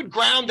 days, they would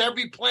ground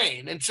every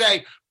plane and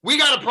say, we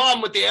got a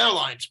problem with the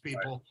airlines,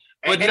 people.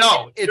 Right. But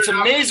no, it's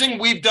amazing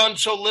we've done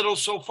so little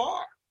so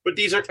far. But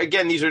these are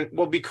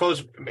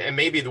because, and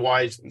maybe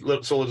why so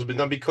little has been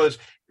done, because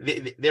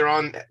they're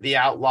on the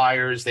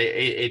outliers.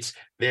 They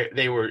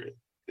were,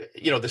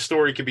 the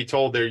story could be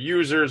told they're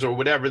users or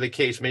whatever the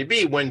case may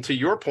be, when, to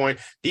your point,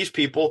 these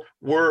people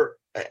were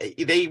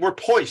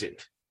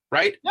poisoned.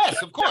 Right?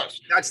 Yes, of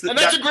course. That's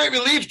a great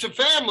relief to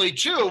family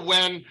too.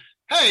 When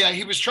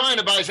he was trying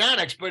to buy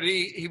Xanax, but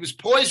he was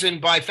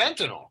poisoned by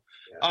fentanyl.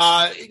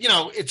 Yeah.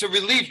 It's a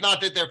relief, not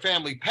that their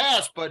family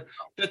passed, but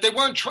that they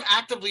weren't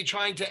actively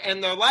trying to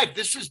end their life.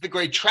 This is the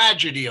great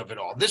tragedy of it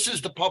all. This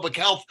is the public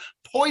health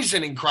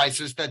poisoning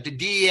crisis that the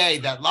DEA,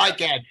 that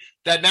LICAD,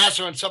 that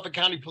Nassau and Suffolk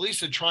County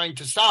Police are trying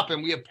to stop,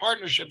 and we have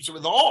partnerships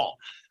with all.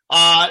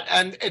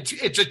 And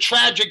it's a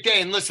tragic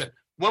day. And listen,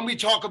 when we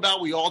talk about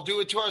we all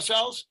do it to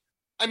ourselves.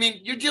 I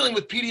mean, you're dealing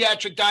with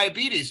pediatric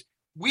diabetes.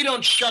 We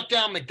don't shut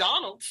down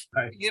McDonald's,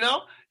 right.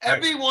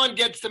 Everyone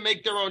gets to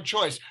make their own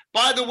choice.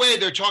 By the way,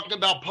 they're talking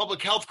about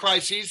public health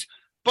crises,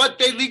 but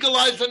they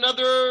legalized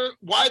another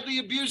widely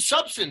abused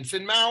substance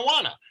in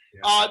marijuana.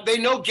 Yeah. They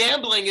know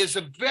gambling is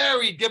a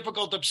very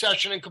difficult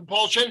obsession and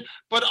compulsion,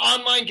 but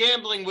online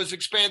gambling was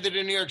expanded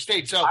in New York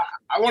State. So,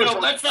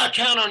 let's not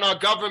count on our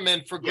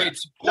government for great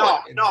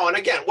support. No. And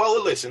again,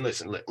 listen,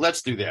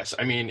 let's do this.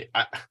 I mean,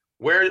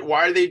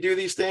 why do they do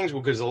these things?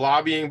 Because the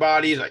lobbying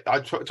bodies,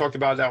 I talked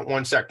about that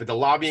one sec, but the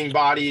lobbying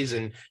bodies,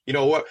 and you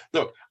know what?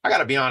 Look, I got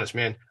to be honest,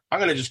 man. I'm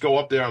going to just go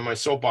up there on my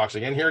soapbox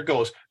again. Here it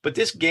goes. But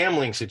this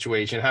gambling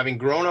situation, having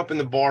grown up in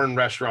the bar and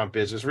restaurant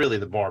business, really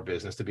the bar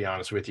business, to be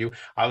honest with you,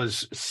 I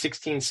was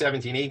 16,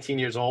 17, 18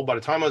 years old. By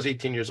the time I was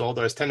 18 years old,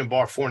 I was tending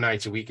bar 4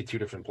 nights a week at 2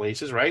 different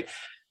places, right?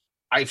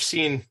 I've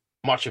seen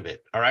much of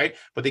it, all right?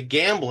 But the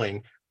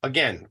gambling,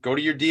 again, go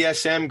to your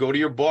DSM, go to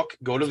your book,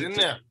 go to in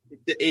there.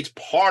 It's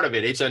part of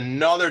it. It's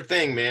another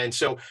thing, man.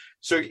 So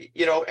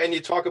and you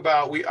talk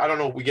about, I don't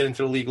know if we get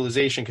into the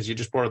legalization because you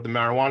just brought up the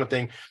marijuana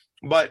thing,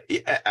 but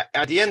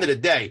at the end of the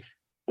day,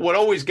 what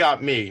always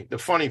got me, the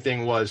funny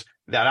thing was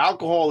that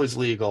alcohol is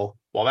legal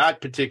while that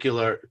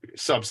particular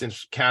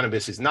substance,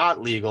 cannabis, is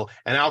not legal,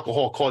 and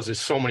alcohol causes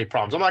so many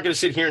problems. I'm not going to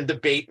sit here and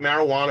debate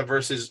marijuana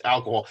versus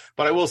alcohol,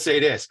 but I will say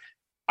this.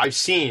 I've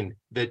seen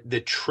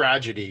the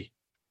tragedy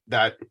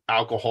that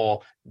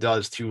alcohol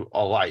does to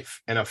a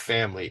life and a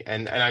family.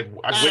 And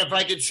if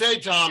I could say,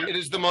 Tom, it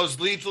is the most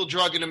lethal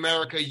drug in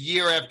America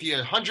year after year.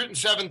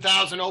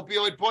 107,000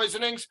 opioid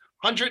poisonings,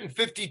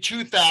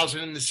 152,000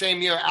 in the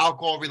same year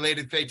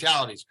alcohol-related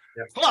fatalities.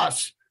 Yeah.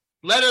 Plus,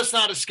 let us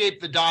not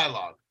escape the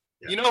dialogue.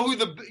 Yeah. You know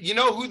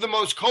who the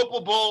most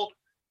culpable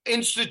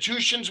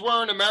institutions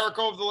were in America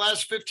over the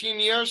last 15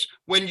 years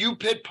when you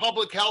pit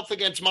public health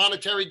against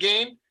monetary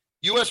gain?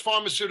 U.S.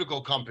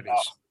 pharmaceutical companies.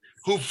 Oh.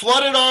 Who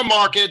flooded our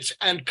markets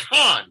and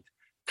conned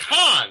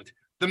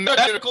the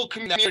medical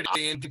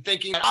community into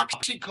thinking that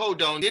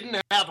oxycodone didn't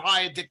have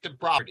high addictive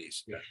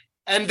properties. Yeah.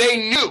 And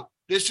they knew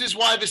This is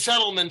why the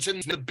settlements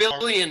in the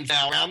billions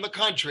now around the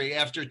country,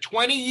 after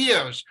 20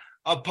 years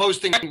of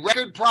posting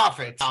record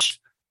profits,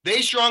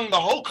 they strung the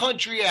whole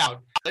country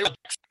out.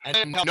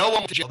 And no one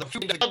went to jail.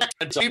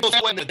 And people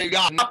said that they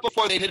got not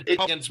before they hit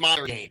against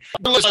moderate gain.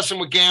 We're lesson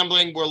with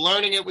gambling. We're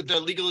learning it with the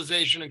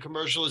legalization and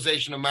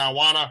commercialization of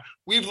marijuana.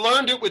 We've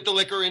learned it with the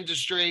liquor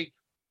industry.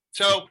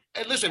 So,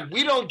 listen,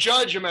 we don't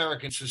judge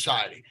American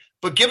society,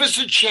 but give us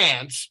a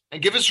chance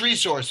and give us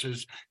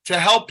resources to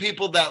help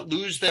people that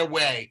lose their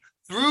way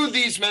through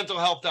these mental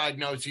health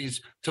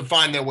diagnoses to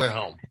find their way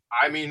home.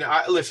 I mean,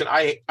 I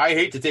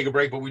hate to take a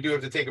break, but we do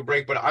have to take a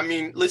break. But I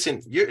mean, listen,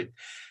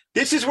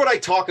 this is what I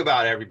talk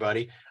about,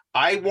 everybody.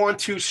 I want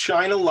to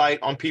shine a light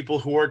on people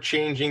who are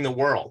changing the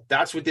world.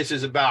 That's what this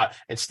is about.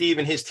 And Steve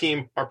and his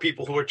team are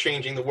people who are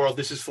changing the world.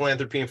 This is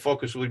Philanthropy in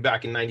Focus. We'll be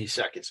back in 90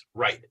 seconds.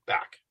 Right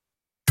back.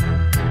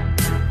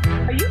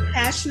 Are you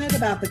passionate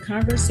about the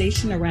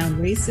conversation around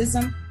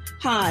racism?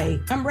 Hi,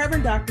 I'm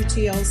Reverend Dr.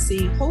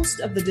 TLC, host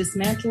of the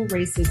Dismantle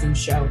Racism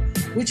Show,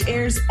 which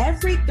airs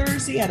every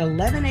Thursday at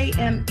 11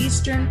 a.m.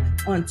 Eastern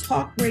on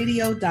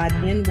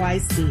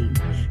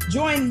talkradio.nyc.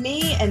 Join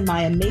me and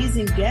my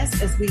amazing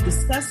guests as we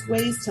discuss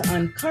ways to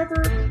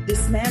uncover,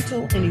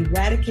 dismantle, and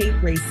eradicate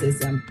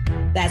racism.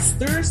 That's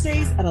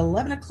Thursdays at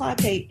 11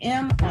 o'clock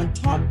a.m. on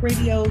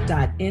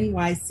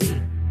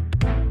talkradio.nyc.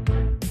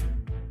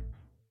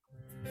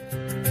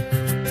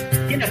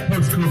 In a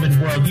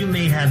post-COVID world, you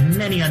may have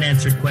many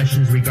unanswered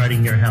questions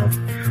regarding your health.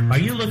 Are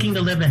you looking to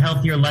live a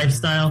healthier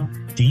lifestyle?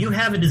 Do you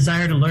have a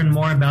desire to learn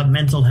more about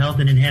mental health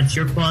and enhance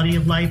your quality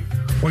of life?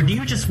 Or do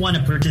you just want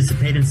to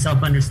participate in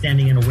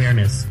self-understanding and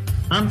awareness?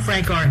 I'm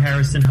Frank R.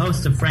 Harrison,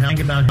 host of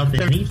Frank About Health,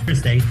 and each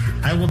Thursday,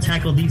 I will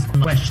tackle these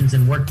questions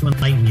and work to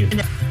enlighten you.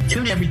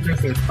 Tune in every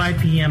Thursday at 5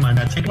 p.m. on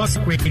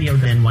Talk Radio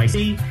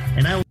NYC,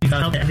 and I will be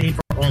about health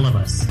for all of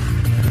us.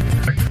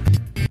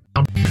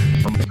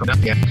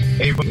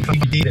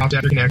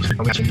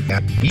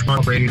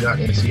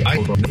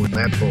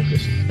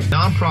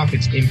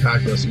 Nonprofits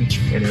impact us each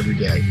and every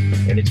day,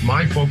 and it's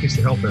my focus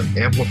to help them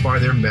amplify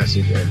their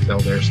message and tell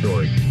their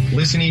story.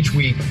 Listen each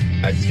week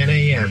at 10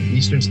 a.m.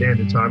 Eastern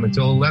Standard Time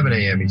until 11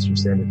 a.m. Eastern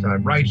Standard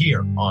Time right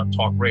here on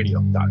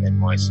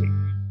talkradio.nyc.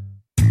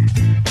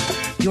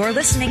 You're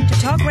listening to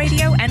Talk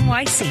Radio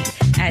NYC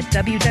at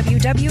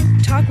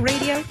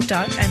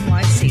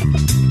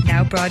www.talkradio.nyc.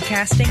 Now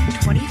broadcasting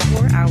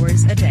 24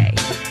 hours a day.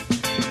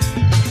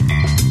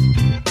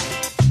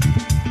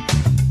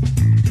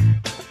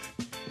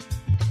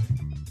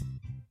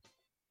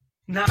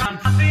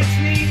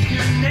 Nonprofits need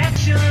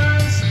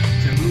connections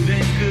to move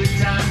in good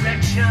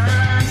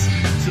directions.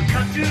 So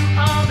cut through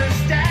all the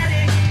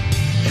static.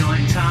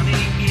 Join Tommy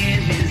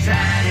in his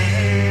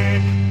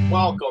attic.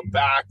 Welcome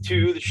back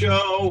to the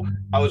show.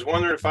 I was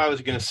wondering if I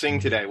was going to sing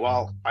today.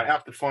 Well, I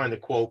have to find the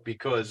quote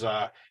because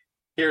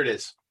here it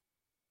is.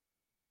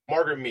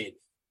 Margaret Mead.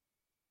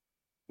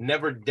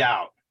 Never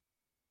doubt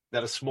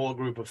that a small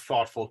group of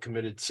thoughtful,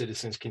 committed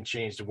citizens can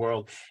change the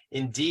world.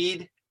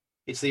 Indeed,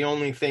 it's the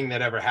only thing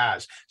that ever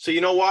has. So you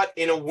know what?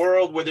 In a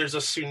world where there's a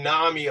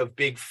tsunami of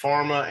big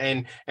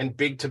pharma and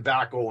big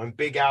tobacco and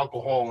big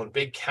alcohol and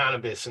big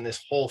cannabis and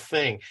this whole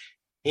thing,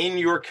 in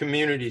your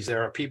communities,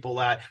 there are people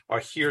that are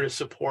here to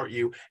support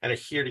you and are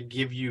here to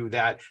give you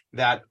that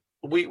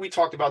we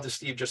talked about this,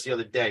 Steve, just the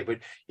other day, but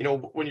you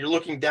know, when you're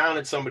looking down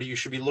at somebody, you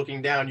should be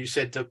looking down. You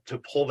said to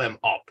pull them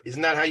up.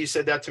 Isn't that how you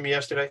said that to me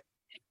yesterday?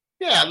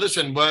 Yeah,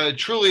 listen, we're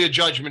truly a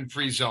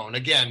judgment-free zone.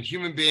 Again,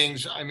 human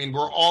beings, I mean,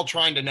 we're all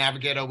trying to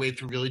navigate our way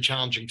through really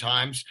challenging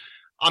times.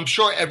 I'm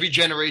sure every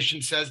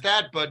generation says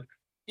that, but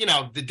you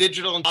know, the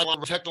digital and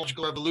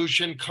technological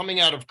revolution coming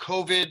out of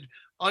COVID,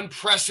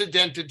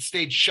 unprecedented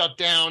state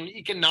shutdown,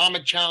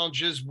 economic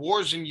challenges,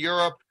 wars in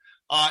Europe,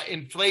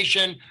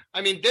 inflation.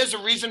 I mean, there's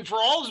a reason for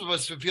all of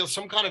us to feel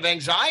some kind of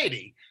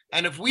anxiety.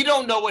 And if we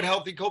don't know what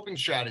healthy coping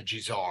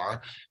strategies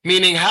are,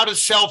 meaning how to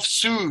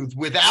self-soothe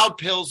without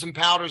pills and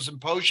powders and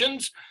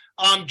potions,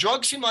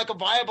 drugs seem like a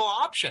viable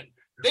option.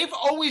 They've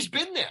always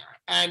been there.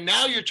 And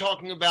now you're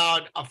talking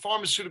about a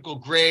pharmaceutical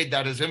grade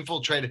that has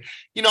infiltrated.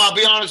 You know, I'll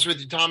be honest with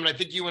you, Tom, and I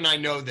think you and I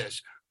know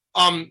this.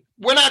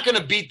 We're not going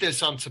to beat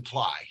this on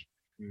supply.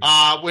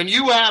 When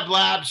you have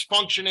labs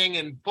functioning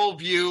in full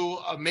view,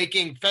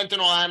 making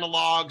fentanyl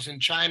analogs in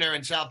China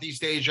and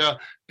Southeast Asia,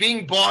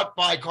 being bought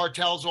by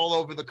cartels all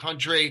over the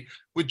country,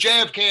 with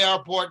JFK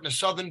Airport and the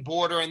southern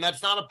border, and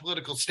that's not a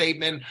political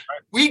statement.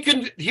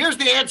 Here's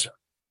the answer.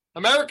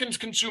 Americans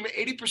consume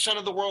 80%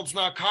 of the world's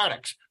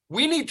narcotics.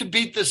 We need to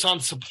beat this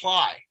on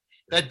supply.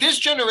 That this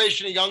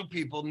generation of young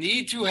people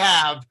need to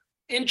have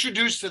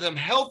introduced to them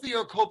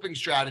healthier coping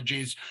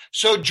strategies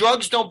so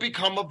drugs don't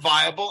become a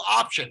viable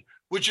option.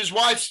 Which is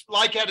why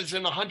LICAT is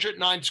in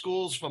 109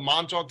 schools from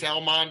Montauk to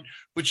Elmont,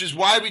 which is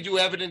why we do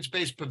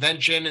evidence-based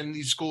prevention in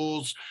these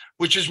schools,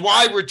 which is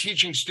why we're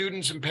teaching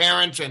students and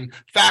parents and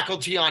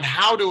faculty on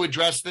how to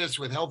address this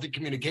with healthy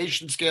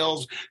communication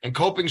skills and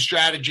coping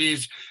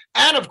strategies.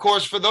 And of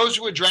course, for those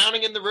who are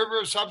drowning in the river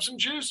of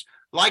substance use,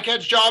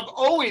 LICAD's job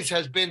always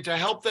has been to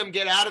help them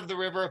get out of the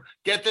river,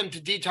 get them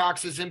to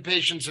detox as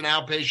inpatients and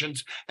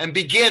outpatients, and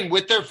begin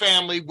with their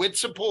family, with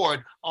support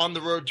on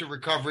the road to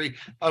recovery,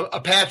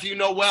 a path you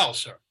know well,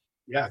 sir.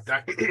 Yeah,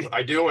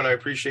 I do, and I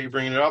appreciate you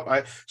bringing it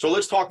up. So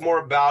let's talk more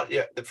about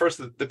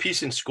the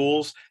piece in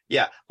schools.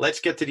 Yeah, let's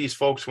get to these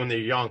folks when they're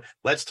young.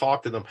 Let's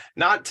talk to them.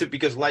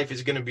 Because life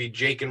is going to be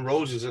Jake and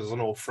roses, as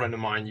an old friend of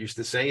mine used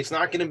to say. It's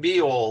not going to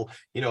be all,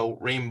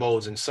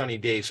 rainbows and sunny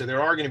days. So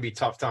there are going to be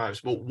tough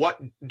times. But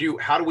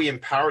how do we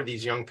empower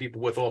these young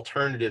people with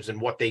alternatives and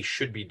what they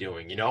should be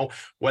doing?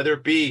 Whether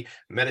it be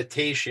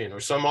meditation or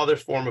some other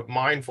form of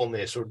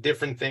mindfulness or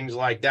different things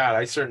like that.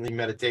 I certainly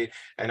meditate,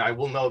 and I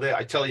will know that.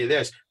 I tell you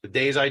this: the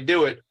days I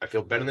do it, I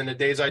feel better than the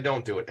days I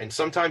don't do it. And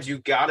sometimes you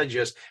gotta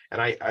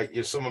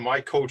some of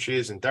my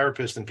coaches and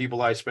therapists and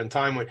people I spend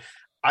time with,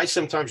 I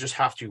sometimes just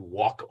have to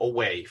walk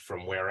away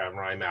from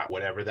wherever I'm at,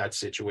 whatever that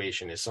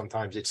situation is.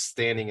 Sometimes it's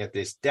standing at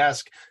this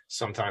desk.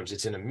 Sometimes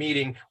it's in a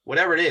meeting,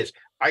 whatever it is.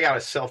 I got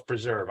to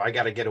self-preserve. I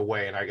got to get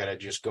away, and I got to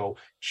just go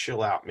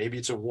chill out. Maybe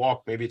it's a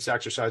walk, maybe it's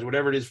exercise,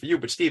 whatever it is for you.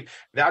 But Steve,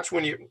 that's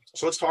when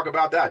so let's talk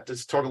about that.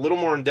 Let's talk a little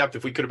more in depth,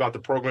 if we could, about the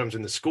programs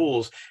in the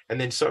schools, and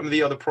then some of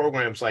the other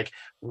programs, like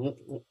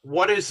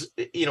what is,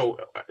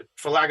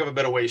 for lack of a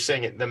better way of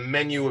saying it, the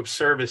menu of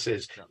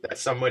services that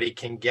somebody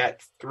can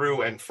get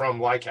through and from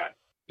LICAD.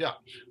 Yeah.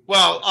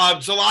 Well,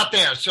 there's a lot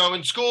there. So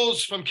in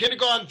schools from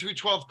kindergarten through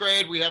 12th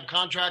grade, we have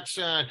contracts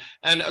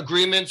and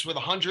agreements with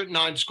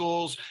 109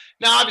 schools.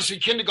 Now, obviously,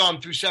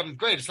 kindergarten through 7th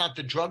grade, it's not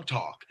the drug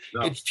talk.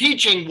 No. It's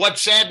teaching what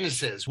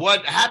sadness is,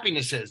 what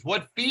happiness is,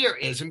 what fear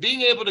is, and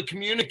being able to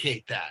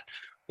communicate that.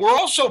 We're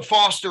also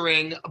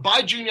fostering,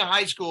 by junior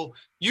high school,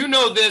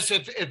 this,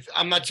 if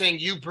I'm not saying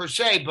you per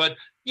se, but,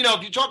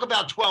 if you talk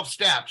about 12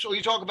 steps or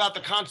you talk about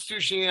the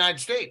Constitution of the United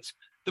States,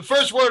 the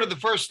first word of the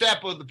first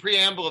step of the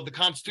preamble of the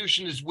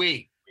Constitution is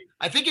we.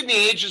 I think in the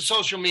age of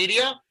social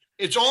media,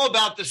 it's all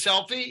about the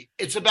selfie.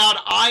 It's about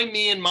I,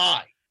 me, and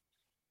my.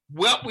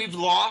 What we've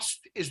lost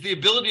is the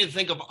ability to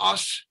think of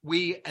us,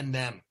 we, and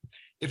them.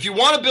 If you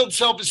want to build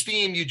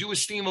self-esteem, you do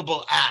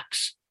esteemable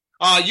acts.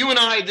 You and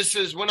I,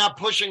 we're not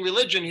pushing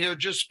religion here,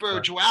 just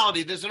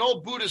spirituality. There's an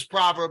old Buddhist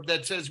proverb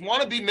that says,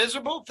 want to be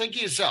miserable? Think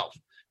of yourself.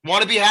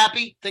 Want to be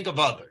happy? Think of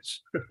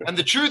others. And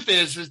the truth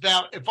is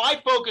that if I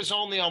focus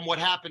only on what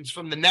happens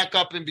from the neck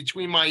up in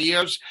between my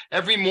ears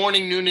every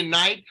morning, noon, and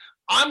night,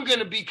 I'm going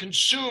to be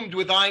consumed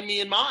with I,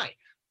 me, and my.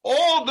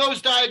 All those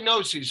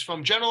diagnoses,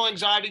 from general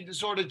anxiety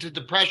disorder to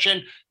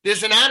depression,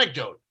 there's an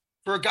anecdote.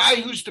 For a guy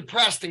who's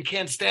depressed and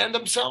can't stand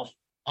himself,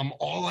 I'm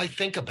all I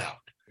think about.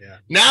 Yeah.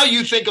 Now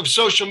you think of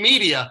social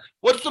media.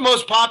 What's the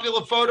most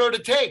popular photo to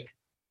take?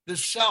 The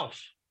self.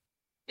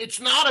 It's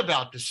not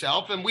about the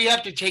self, and we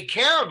have to take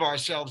care of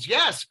ourselves,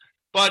 yes.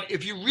 But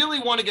if you really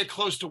want to get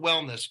close to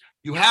wellness,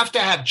 you have to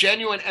have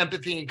genuine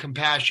empathy and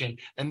compassion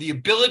and the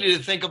ability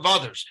to think of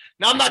others.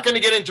 Now, I'm not going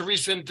to get into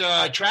recent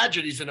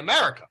tragedies in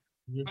America,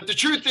 but the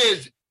truth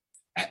is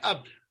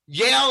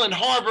Yale and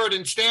Harvard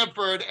and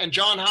Stanford and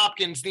Johns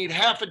Hopkins need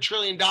 $500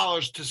 billion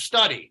to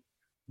study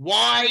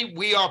why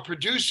we are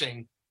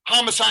producing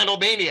homicidal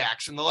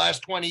maniacs in the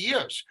last 20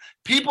 years.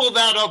 People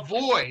that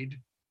avoid.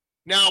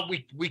 Now,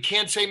 we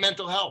can't say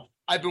mental health.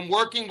 I've been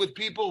working with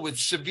people with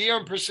severe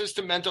and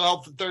persistent mental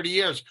health for 30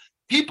 years.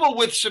 People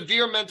with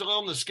severe mental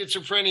illness,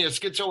 schizophrenia,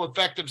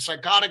 schizoaffective,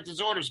 psychotic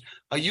disorders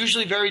are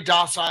usually very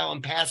docile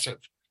and passive.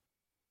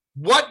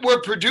 What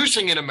we're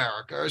producing in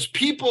America is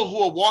people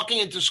who are walking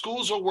into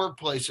schools or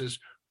workplaces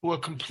who are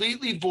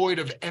completely void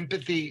of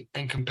empathy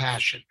and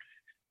compassion.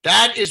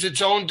 That is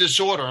its own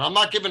disorder. And I'm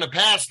not giving a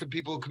pass to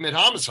people who commit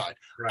homicide.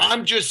 Right.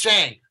 I'm just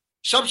saying,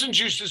 substance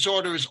use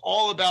disorder is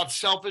all about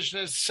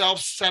selfishness,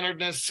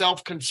 self-centeredness,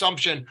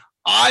 self-consumption.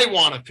 I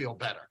want to feel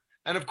better.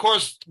 And of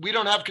course, we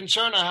don't have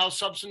concern on how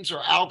substance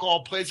or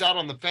alcohol plays out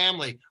on the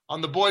family,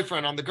 on the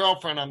boyfriend, on the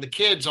girlfriend, on the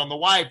kids, on the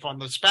wife, on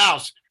the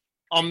spouse,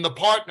 on the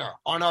partner,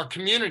 on our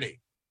community.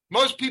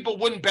 Most people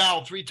wouldn't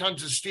barrel 3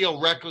 tons of steel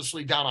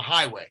recklessly down a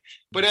highway.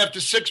 But after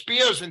 6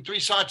 beers and 3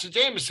 shots of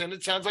Jameson,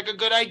 it sounds like a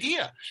good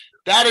idea.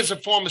 That is a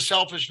form of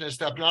selfishness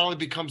that not only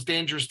becomes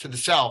dangerous to the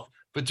self,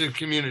 but to the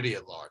community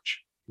at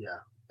large. Yeah.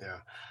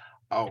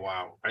 Oh,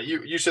 wow.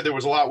 You said there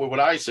was a lot with what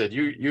I said.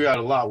 You had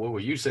a lot with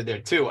what you said there,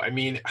 too. I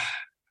mean,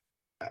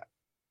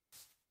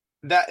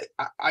 that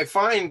I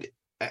find,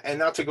 and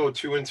not to go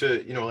too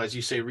into, as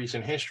you say,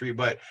 recent history,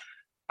 but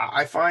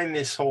I find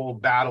this whole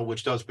battle,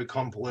 which does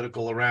become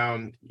political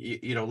around,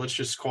 let's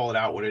just call it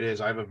out what it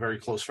is. I have a very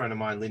close friend of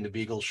mine, Linda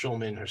Beagle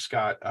Schulman.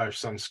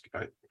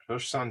 Her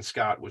son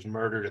Scott was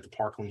murdered at the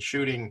Parkland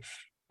shooting.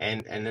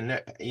 And then,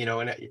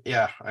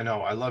 yeah, I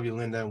know. I love you,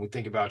 Linda, and we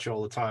think about you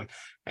all the time.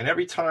 And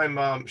every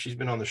time she's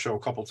been on the show a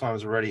couple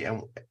times already.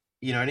 And,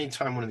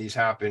 anytime one of these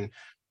happen,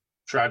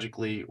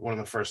 tragically, one of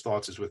the first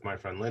thoughts is with my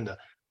friend Linda.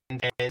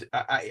 And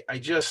I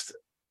just,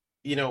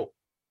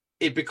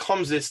 it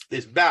becomes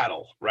this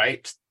battle,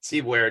 right?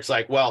 See, where it's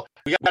like, well,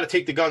 we got to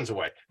take the guns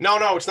away. No,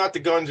 it's not the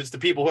guns. It's the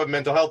people who have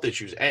mental health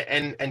issues.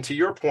 And to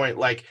your point,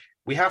 like,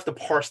 we have to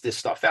parse this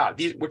stuff out.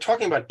 We're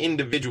talking about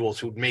individuals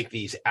who make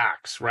these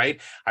acts, right?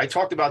 I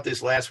talked about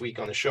this last week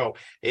on the show.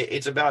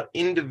 It's about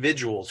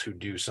individuals who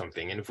do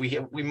something. And if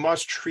we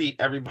must treat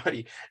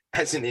everybody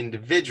as an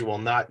individual,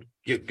 not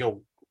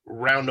go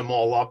round them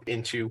all up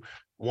into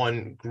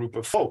one group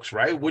of folks,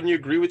 right? Wouldn't you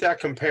agree with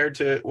that compared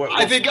to what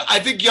I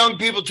think young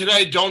people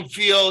today don't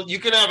feel you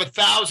can have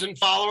 1,000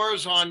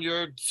 followers on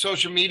your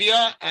social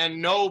media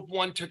and no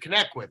one to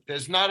connect with.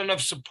 There's not enough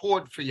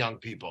support for young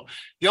people.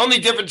 The only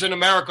difference in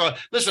America,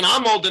 listen,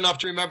 I'm old enough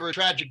to remember a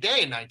tragic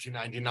day in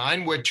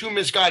 1999 where 2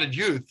 misguided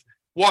youth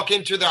walk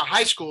into their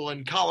high school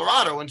in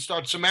Colorado and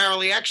start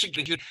summarily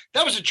executing.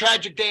 That was a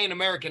tragic day in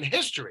American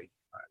history.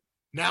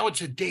 Now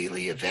it's a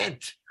daily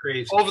event.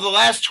 Crazy. Over the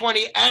last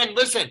 20, and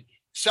listen,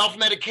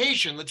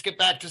 self-medication. Let's get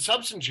back to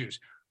substance use.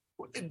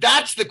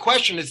 That's the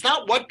question. It's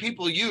not what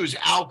people use,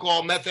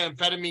 alcohol,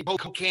 methamphetamine,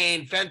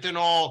 cocaine,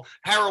 fentanyl,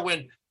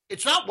 heroin.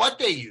 It's not what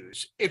they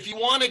use. If you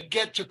want to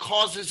get to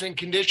causes and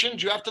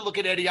conditions, you have to look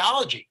at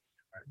etiology.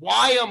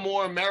 Why are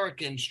more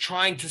Americans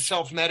trying to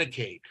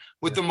self-medicate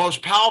with the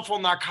most powerful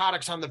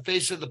narcotics on the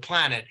face of the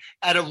planet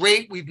at a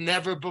rate we've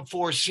never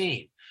before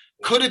seen?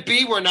 Could it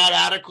be we're not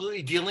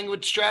adequately dealing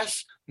with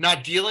stress?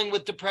 Not dealing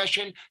with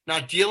depression,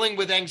 not dealing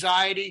with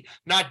anxiety,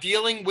 not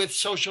dealing with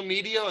social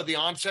media or the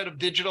onset of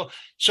digital.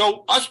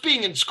 So us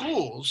being in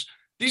schools,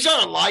 these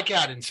aren't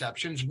LICAT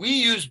inceptions. We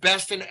use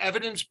best in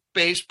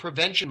evidence-based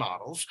prevention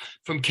models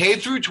from K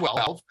through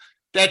 12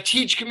 that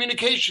teach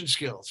communication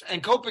skills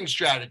and coping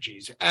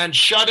strategies and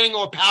shutting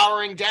or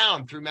powering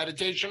down through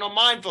meditation or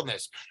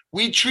mindfulness.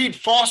 We treat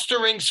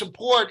fostering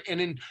support and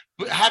in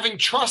having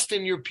trust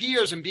in your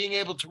peers and being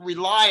able to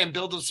rely and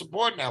build a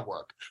support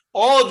network.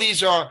 All of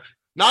these are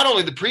not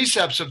only the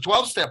precepts of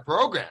 12-step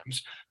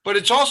programs, but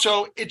it's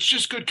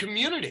just good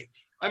community.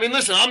 I mean,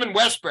 listen, I'm in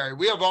Westbury.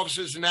 We have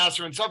offices in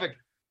Nassau and Suffolk.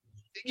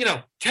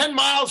 10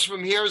 miles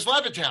from here is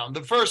Levittown,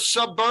 the first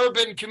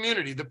suburban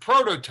community, the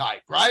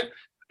prototype, right?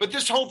 But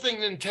this whole thing,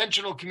 the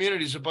intentional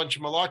community, is a bunch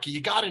of malarkey. You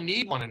got to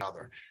need one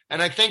another.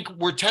 And I think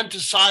we tend to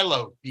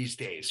silo these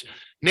days.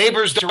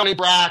 Neighbors don't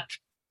interact.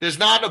 There's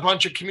not a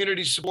bunch of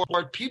community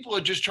support. People are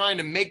just trying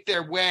to make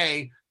their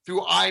way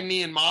through I,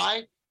 me, and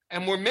my.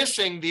 And we're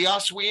missing the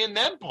us, we, and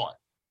them part.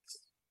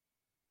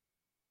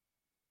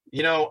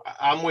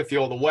 I'm with you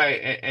all the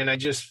way. And I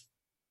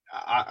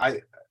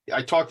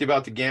talked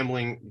about the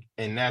gambling,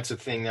 and that's a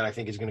thing that I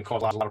think is going to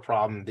cause a lot of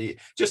problem.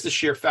 Just the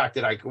sheer fact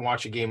that I can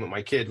watch a game with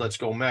my kid, let's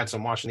go Mets,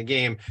 I'm watching the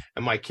game,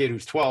 and my kid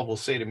who's 12 will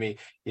say to me,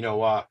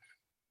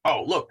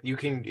 oh, look,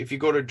 if you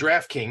go to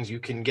DraftKings, you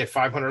can get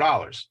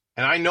 $500.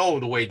 And I know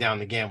the way down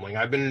the gambling.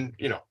 I've been,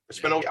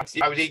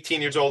 I was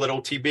 18 years old at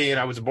OTB and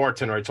I was a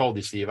bartender. I told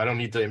you, Steve, I don't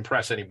need to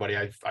impress anybody.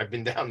 I've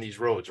been down these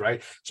roads,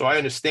 right? So I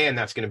understand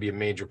that's going to be a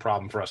major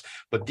problem for us.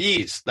 But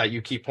these that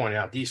you keep pointing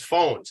out, these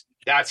phones,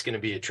 that's going to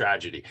be a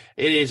tragedy.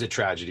 It is a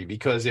tragedy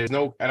because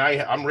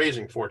I'm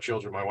raising 4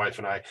 children, my wife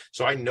and I,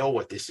 so I know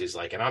what this is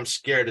like, and I'm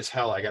scared as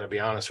hell. I got to be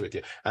honest with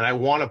you. And I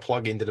want to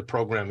plug into the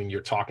programming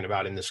you're talking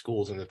about in the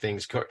schools and the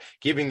things,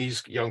 giving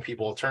these young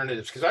people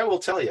alternatives. Because I will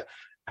tell you,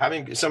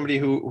 having somebody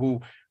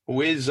who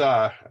is,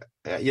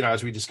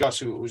 as we discussed,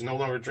 who's no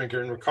longer a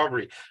drinker in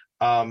recovery,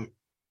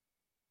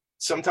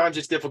 sometimes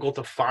it's difficult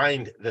to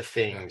find the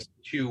things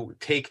to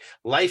take.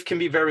 Life can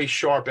be very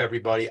sharp,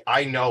 everybody.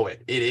 I know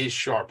it. It is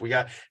sharp.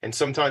 And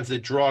sometimes the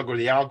drug or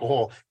the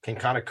alcohol can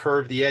kind of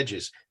curve the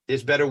edges.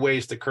 There's better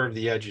ways to curve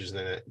the edges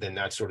than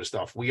that sort of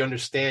stuff. We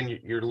understand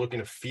you're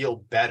looking to feel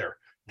better.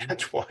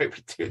 That's why we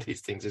do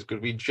these things, is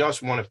because we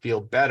just want to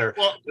feel better.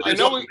 Well, I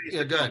know. Go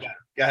ahead.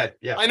 Go ahead.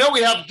 Yeah. I know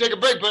we have to take a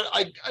break, but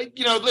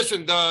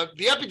listen, the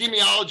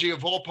epidemiology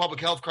of all public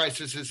health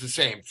crises is the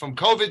same, from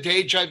COVID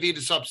to HIV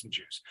to substance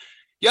use.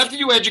 You have to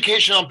do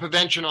education on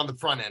prevention on the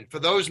front end for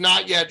those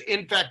not yet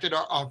infected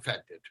or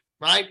affected,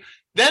 right?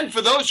 Then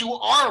for those who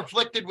are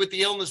afflicted with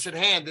the illness at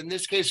hand, in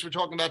this case, we're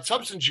talking about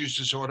substance use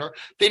disorder,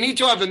 they need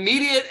to have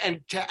immediate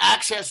and to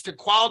access to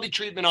quality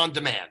treatment on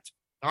demand,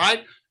 all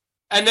right?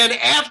 And then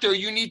after,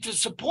 you need to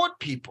support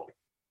people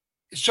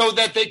so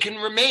that they can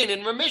remain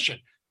in remission.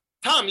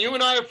 Tom, you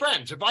and I are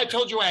friends. If I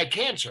told you I had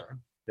cancer,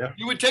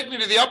 you would take me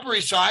to the Upper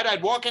East Side.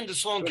 I'd walk into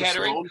Sloan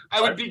Kettering. I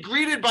would be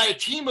greeted by a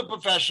team of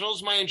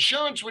professionals. My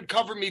insurance would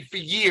cover me for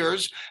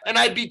years, and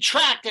I'd be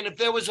tracked. And if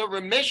there was a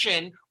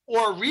remission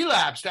or a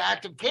relapse to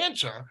active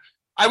cancer,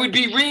 I would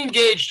be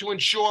re-engaged to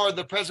ensure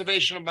the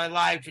preservation of my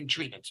life and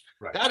treatments.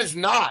 Right. That is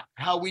not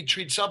how we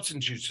treat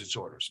substance use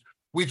disorders.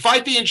 We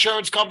fight the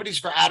insurance companies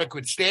for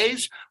adequate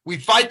stays. We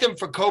fight them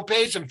for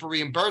copays and for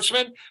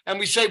reimbursement. And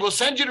we say, we'll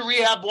send you to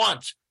rehab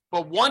once.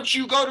 But once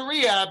you go to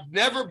rehab,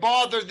 never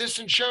bother this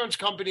insurance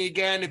company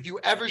again if you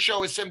ever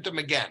show a symptom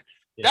again.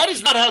 Yeah. That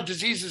is not how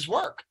diseases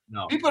work.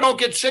 No. People don't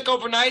get sick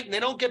overnight, and they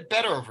don't get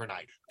better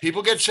overnight.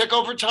 People get sick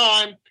over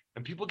time,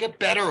 and people get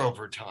better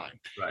over time.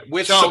 Right.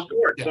 With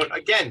support. Yeah. But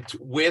again,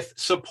 with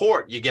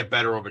support, you get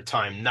better over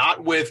time.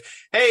 Not with,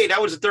 hey,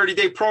 that was a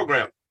 30-day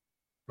program.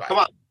 Right. Come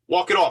on.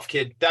 Walk it off,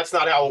 kid. That's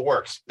not how it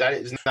works. That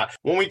is not.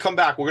 When we come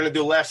back, we're going to do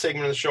the last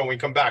segment of the show. When we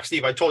come back,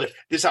 Steve, I told you,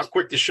 this is how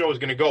quick the show is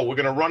going to go. We're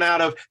going to run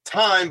out of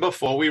time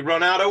before we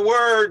run out of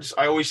words.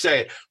 I always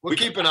say it. We're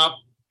keeping up.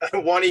 I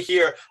want to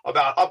hear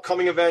about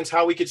upcoming events,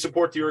 how we can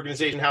support the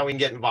organization, how we can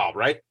get involved,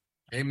 right?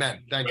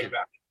 Amen. Thank you.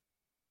 Back.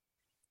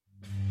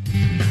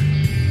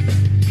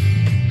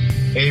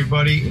 Hey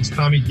everybody, it's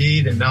Tommy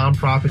D, the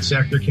nonprofit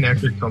sector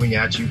connector, coming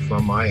at you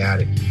from my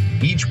attic.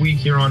 Each week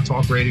here on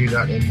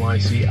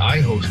talkradio.nyc, I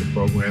host a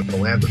program,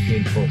 Philanthropy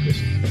in Focus.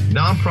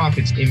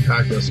 Nonprofits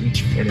impact us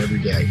each and every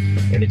day,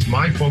 and it's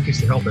my focus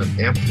to help them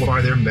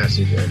amplify their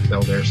message and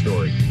tell their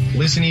story.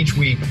 Listen each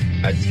week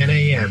at 10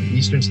 a.m.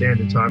 Eastern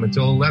Standard Time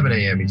until 11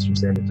 a.m. Eastern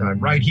Standard Time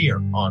right here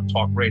on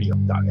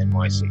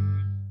talkradio.nyc.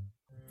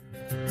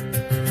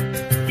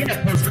 In a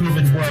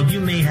post-COVID world, you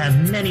may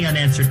have many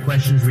unanswered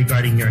questions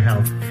regarding your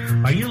health.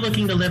 Are you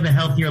looking to live a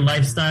healthier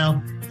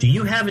lifestyle? Do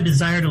you have a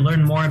desire to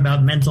learn more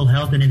about mental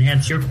health and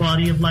enhance your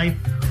quality of life?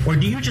 Or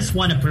do you just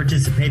want to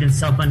participate in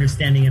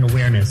self-understanding and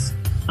awareness?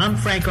 I'm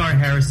Frank R.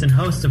 Harrison,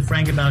 host of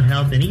Frank About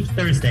Health, and each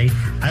Thursday,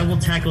 I will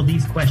tackle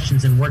these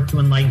questions and work to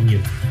enlighten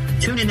you.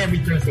 Tune in every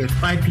Thursday at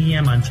 5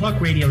 p.m. on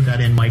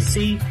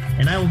talkradio.nyc,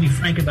 and I will be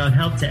Frank About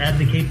Health to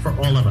advocate for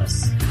all of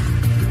us.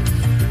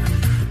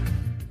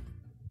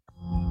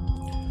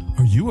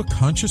 Are you a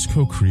conscious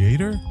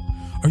co-creator?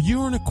 Are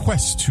you on a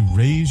quest to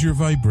raise your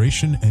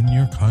vibration and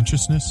your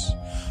consciousness?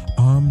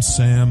 I'm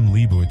Sam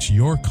Leibowitz,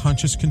 your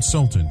conscious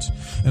consultant,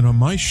 and on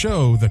my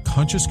show, The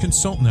Conscious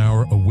Consultant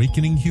Hour,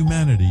 Awakening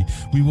Humanity,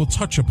 we will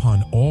touch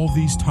upon all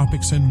these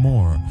topics and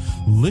more.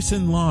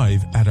 Listen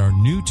live at our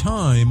new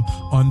time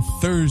on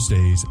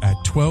Thursdays at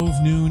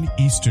 12 noon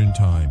Eastern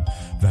Time.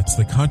 That's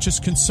The Conscious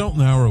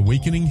Consultant Hour,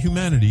 Awakening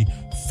Humanity,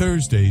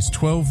 Thursdays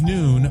 12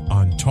 noon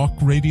on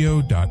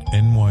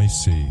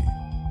talkradio.nyc.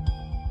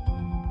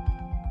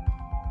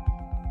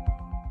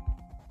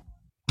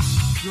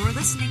 You're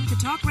listening to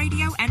Talk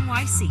Radio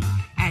NYC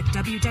at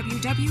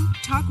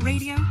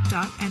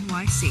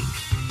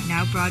www.talkradio.nyc.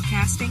 Now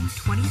broadcasting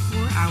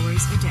 24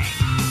 hours a day.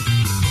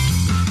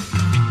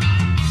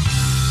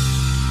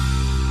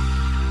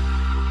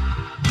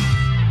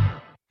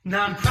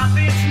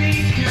 Nonprofits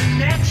need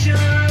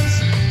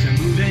connections to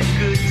move in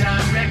good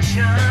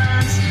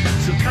directions.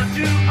 So cut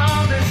through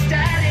all the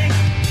static.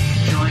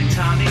 Join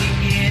Tommy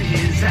in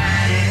his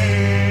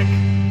attic.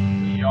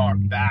 We are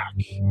back.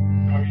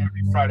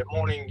 Every Friday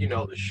morning, you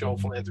know, the show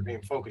Philanthropy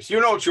in Focus. You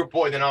know it's your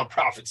boy, the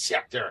nonprofit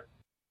sector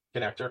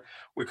connector.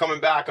 We're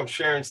coming back. I'm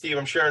sharing, Steve.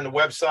 I'm sharing the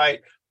website,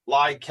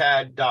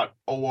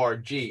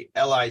 licad.org,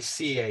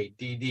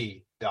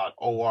 LICADD.org.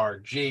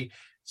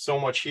 So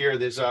much here.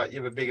 There's you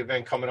have a big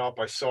event coming up.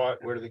 I saw it.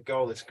 Where did it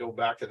go? Let's go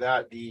back to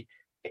that. The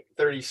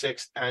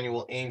 36th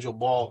annual Angel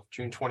Ball,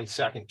 June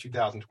 22nd,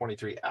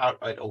 2023, out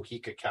at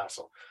Ohika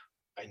Castle.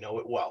 I know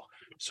it well.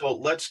 So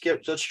let's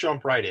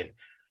jump right in.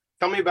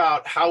 Tell me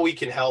about how we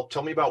can help.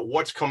 Tell me about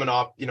what's coming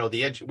up, you know,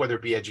 whether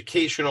it be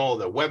educational,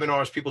 the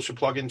webinars people should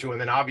plug into,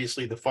 and then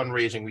obviously the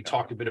fundraising. We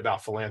talked a bit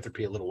about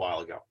philanthropy a little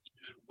while ago.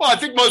 Well, I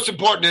think most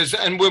important is,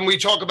 and when we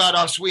talk about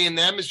us, we and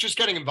them, is just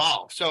getting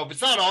involved. So if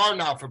it's not our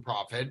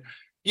not-for-profit,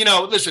 you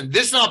know, listen,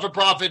 this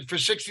not-for-profit for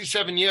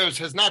 67 years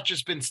has not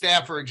just been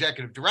staff or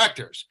executive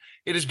directors.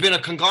 It has been a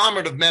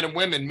conglomerate of men and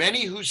women,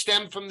 many who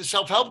stem from the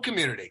self-help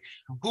community,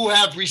 who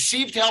have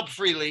received help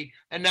freely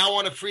and now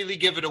want to freely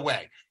give it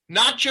away.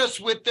 Not just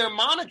with their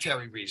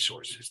monetary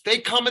resources. They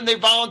come and they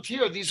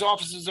volunteer. These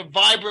offices are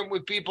vibrant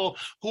with people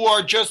who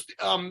are just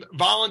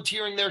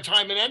volunteering their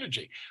time and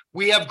energy.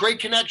 We have great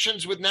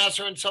connections with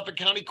Nassau and Suffolk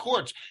County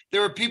courts.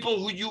 There are people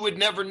who you would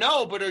never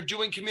know but are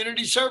doing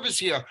community service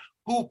here,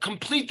 who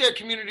complete their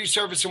community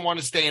service and want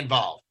to stay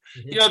involved.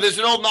 Mm-hmm. You know, there's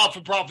an old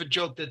not-for-profit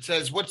joke that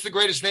says, what's the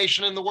greatest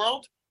nation in the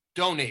world?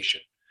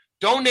 Donation.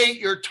 Donate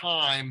your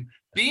time,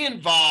 be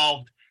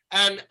involved.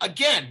 And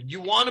again,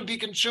 you want to be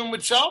consumed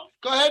with self?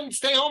 Go ahead and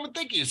stay home and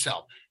think of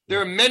yourself. There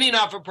are many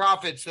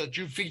not-for-profits that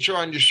you feature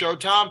on your show,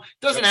 Tom. It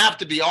doesn't have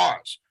to be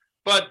ours.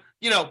 But,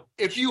 you know,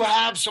 if you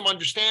have some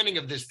understanding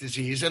of this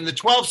disease, and the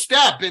 12th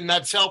step in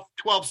that self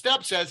 12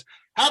 step says,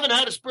 haven't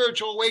had a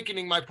spiritual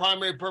awakening, my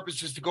primary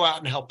purpose is to go out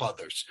and help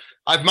others.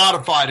 I've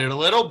modified it a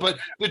little, but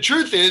the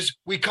truth is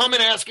we come in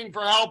asking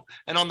for help,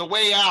 and on the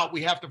way out,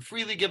 we have to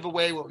freely give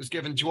away what was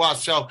given to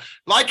us. So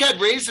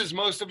LICAD raises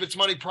most of its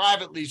money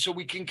privately so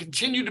we can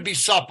continue to be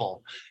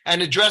supple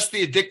and address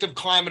the addictive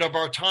climate of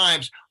our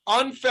times,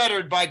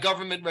 unfettered by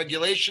government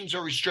regulations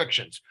or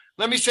restrictions.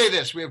 Let me say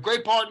this. We have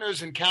great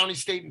partners in county,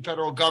 state, and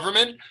federal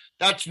government.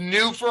 That's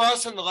new for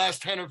us in the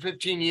last 10 or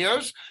 15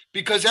 years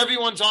because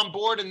everyone's on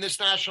board, and this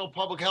national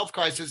public health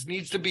crisis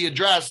needs to be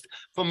addressed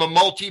from a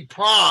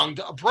multi-pronged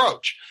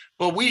approach.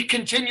 But we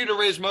continue to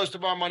raise most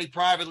of our money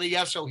privately.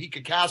 Yes,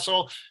 Ohika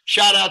Castle.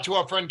 Shout out to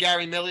our friend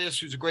Gary Milius,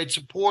 who's a great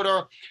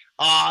supporter.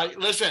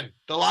 Listen,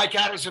 the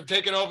Lycatters have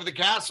taken over the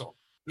castle.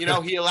 You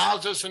know, he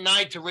allows us a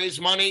night to raise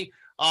money.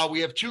 We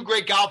have 2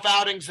 great golf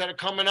outings that are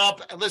coming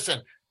up. And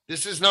listen,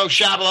 this is no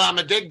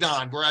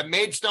Shabbalamadigdon. We're at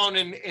Maidstone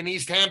in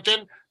East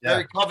Hampton,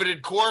 very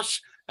coveted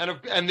course.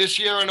 And this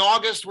year in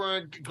August, we're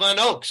at Glen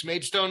Oaks.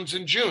 Maidstone's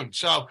in June.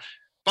 So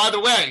By the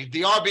way,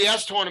 the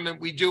RBS tournament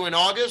we do in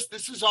August,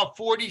 this is our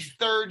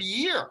 43rd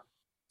year.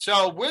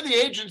 So we're the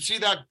agency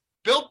that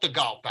built the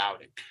golf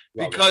outing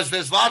because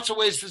there's lots of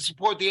ways to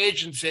support the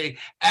agency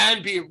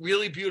and be at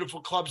really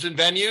beautiful clubs and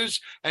venues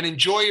and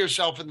enjoy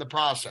yourself in the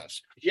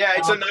process. Yeah,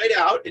 it's a night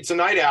out. It's a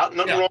night out.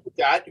 Nothing wrong with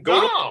that.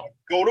 Go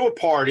to a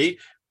party.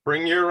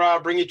 Bring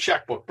your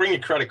checkbook. Bring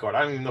your credit card.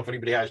 I don't even know if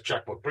anybody has a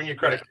checkbook. Bring your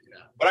credit card. Yeah.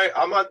 But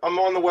I'm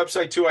on the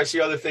website too. I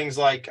see other things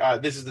like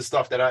this is the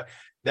stuff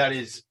that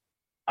is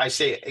I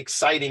say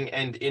exciting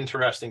and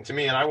interesting to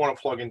me, and I want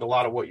to plug into a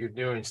lot of what you're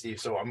doing, Steve.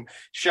 So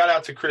shout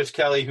out to Chris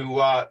Kelly,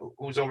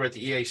 who's over at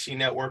the EAC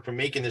Network, for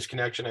making this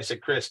connection. I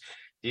said, Chris,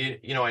 I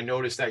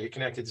noticed that you're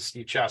connected to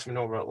Steve Chasman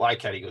over at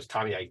LICAT. He goes,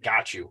 Tommy, I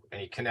got you, and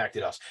he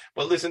connected us.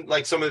 But listen,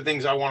 like some of the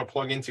things I want to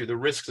plug into: the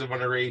risks of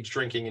underage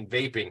drinking and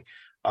vaping.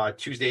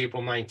 Tuesday,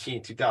 April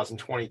 19,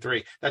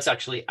 2023. That's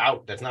actually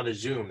out. That's not a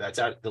Zoom. That's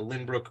at the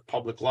Lynbrook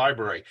Public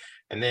Library.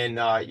 And then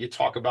you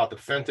talk about the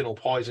fentanyl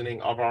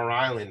poisoning of our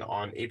island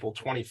on April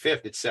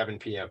 25th at 7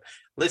 p.m.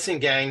 Listen,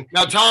 gang.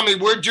 Now, Tommy,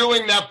 we're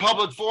doing that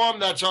public forum.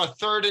 That's our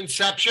third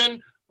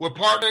inception. We're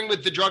partnering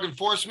with the Drug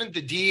Enforcement,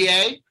 the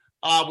DEA.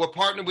 We're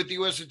partnering with the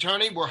U.S.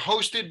 Attorney. We're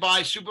hosted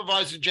by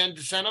Supervisor Jen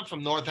DeSena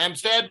from North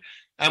Hempstead.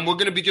 And we're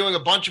going to be doing a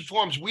bunch of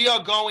forums. We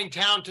are going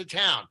town to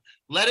town,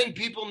 letting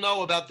people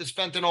know about this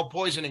fentanyl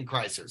poisoning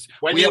crisis.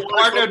 We have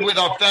partnered with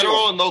our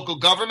federal and local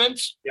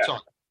governments. Yeah. Sorry.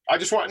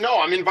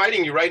 I'm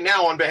inviting you right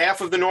now on behalf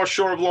of the North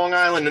Shore of Long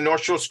Island, the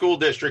North Shore School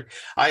District.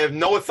 I have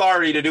no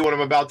authority to do what I'm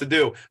about to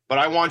do, but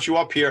I want you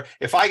up here.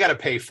 If I got to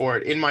pay for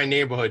it in my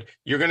neighborhood,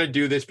 you're going to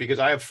do this because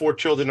I have 4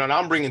 children and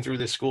I'm bringing through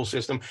this school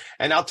system.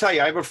 And I'll tell you,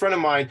 I have a friend of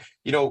mine,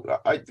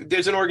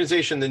 there's an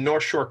organization, the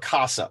North Shore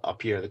CASA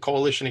up here, the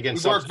Coalition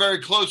Against. We work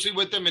very closely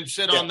with them and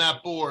sit on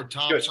that board,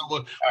 Tom. Good.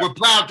 So we're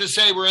proud to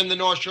say we're in the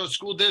North Shore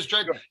School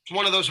District. Good. It's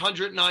one of those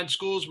 109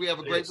 schools we have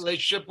a great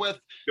relationship with.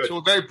 Good. So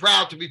we're very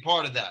proud to be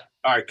part of that.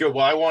 All right, good.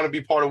 Well, I want to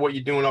be part of what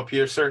you're doing up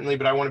here, certainly,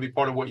 but I want to be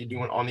part of what you're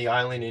doing on the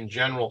island in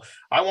general.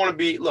 I want to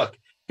be, look,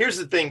 here's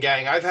the thing,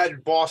 gang. I've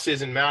had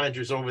bosses and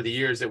managers over the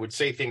years that would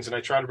say things, and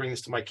I try to bring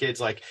this to my kids,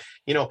 like,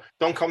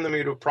 don't come to me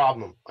with a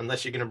problem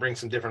unless you're going to bring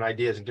some different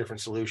ideas and different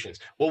solutions.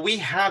 Well, we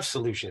have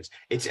solutions.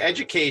 It's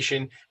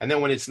education, and then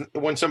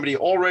when somebody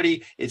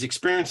already is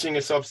experiencing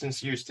a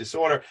substance use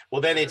disorder, well,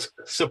 then it's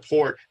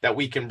support that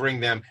we can bring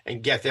them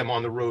and get them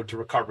on the road to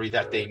recovery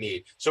that they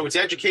need. So it's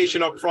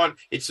education up front.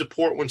 It's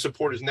support when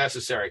support is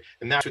necessary,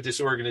 and that's what this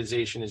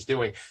organization is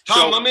doing.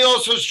 Tom, let me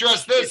also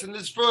stress this, and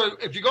this for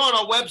if you go on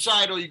our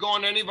website or you go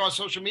on any of our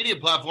social media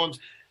platforms.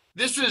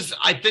 This is,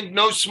 I think,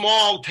 no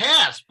small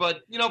task,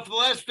 but, for the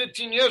last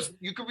 15 years,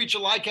 you could reach a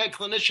LICAT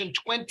clinician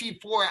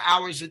 24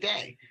 hours a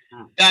day.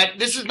 That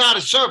this is not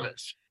a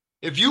service.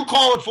 If you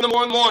call at 4 in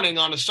the morning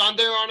on a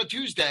Sunday or on a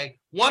Tuesday,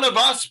 one of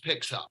us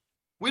picks up.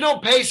 We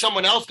don't pay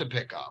someone else to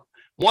pick up.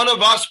 One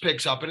of us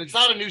picks up, and it's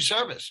not a new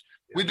service.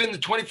 We've been the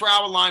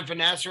 24-hour line for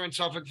Nassau and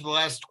Suffolk for the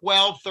last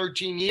 12,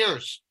 13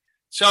 years.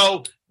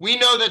 So we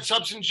know that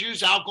substance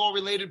use,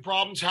 alcohol-related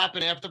problems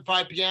happen after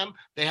 5 p.m.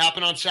 They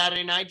happen on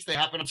Saturday nights. They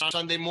happen on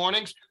Sunday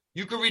mornings.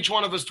 You can reach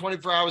one of us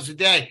 24 hours a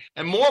day.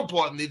 And more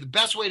importantly, the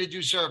best way to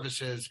do service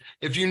is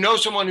if you know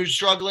someone who's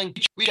struggling,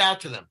 reach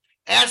out to them.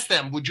 Ask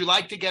them, would you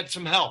like to get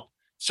some help?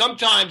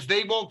 Sometimes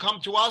they won't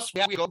come to us.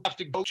 We have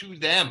to go to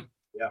them.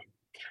 Yeah.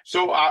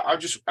 So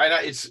it's,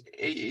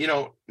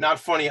 not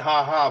funny,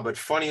 but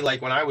funny,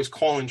 like when I was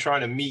calling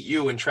trying to meet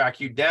you and track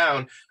you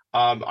down,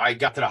 I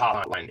got to the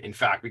hotline, in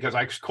fact, because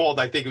I called,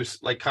 I think it was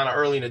like kind of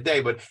early in the day,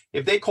 but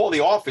if they call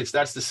the office,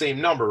 that's the same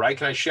number, right?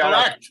 Can I shout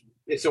out?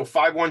 So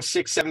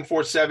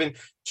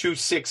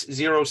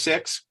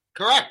 516-747-2606.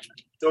 Correct.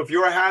 So if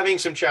you're having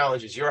some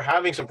challenges, you're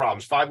having some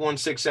problems,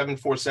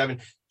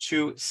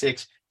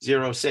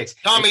 516-747-2606.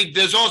 Tommy,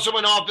 there's also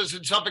an office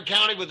in Suffolk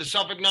County with a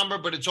Suffolk number,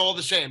 but it's all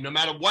the same. No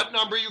matter what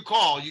number you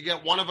call, you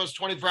get one of us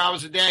 24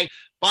 hours a day.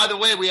 By the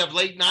way, we have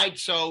late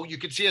nights, so you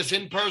can see us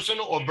in person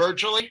or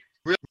virtually.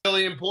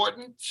 Really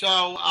important.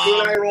 So you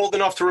and I are old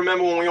enough to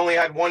remember when we only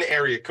had one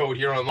area code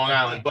here on Long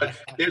Island, but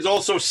there's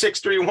also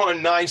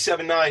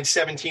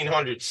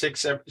 631-979-1700,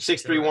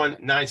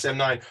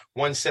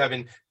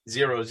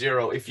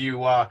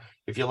 631-979-1700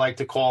 if you like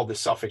to call the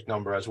Suffolk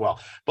number as well.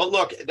 But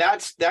look,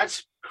 that's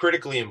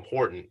critically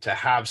important to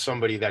have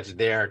somebody that's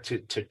there to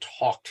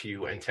talk to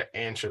you and to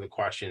answer the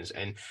questions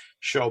and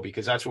show,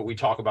 because that's what we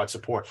talk about,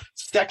 support.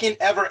 Second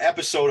ever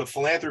episode of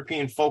Philanthropy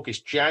in Focus,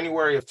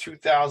 January of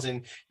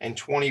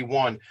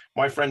 2021.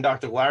 My friend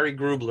Dr. Larry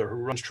Grubler, who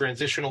runs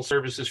transitional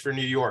services for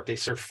New York. They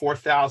serve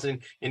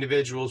 4,000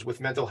 individuals with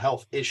mental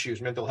health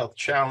issues, mental health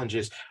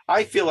challenges.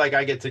 I feel like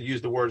I get to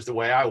use the words the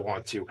way I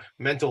want to.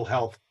 Mental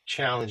health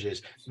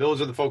challenges.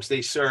 Those are the folks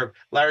they serve.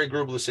 Larry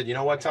Grubler said, you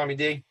know what, Tommy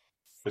D?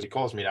 Because he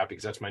calls me that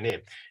because that's my name.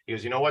 He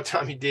goes, you know what,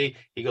 Tommy D?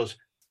 He goes,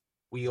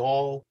 we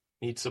all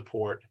need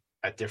support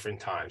at different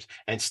times.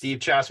 And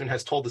Steve Chasman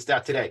has told us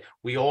that today.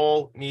 We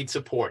all need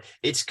support.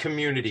 It's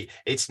community.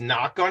 It's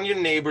knock on your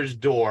neighbor's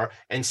door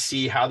and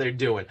see how they're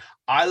doing.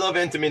 I love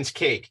Entenmann's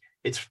cake.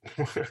 It's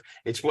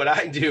it's what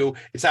I do.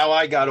 It's how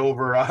I got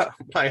over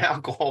my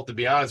alcohol, to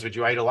be honest with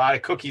you. I ate a lot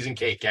of cookies and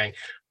cake, gang.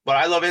 But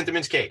I love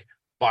Entenmann's cake.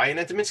 Buy an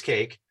Entenmann's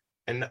cake,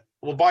 and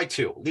we'll buy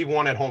two. Leave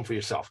one at home for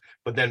yourself.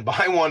 But then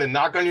buy one and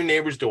knock on your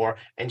neighbor's door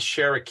and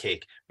share a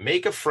cake.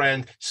 Make a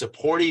friend,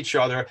 support each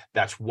other.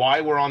 That's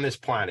why we're on this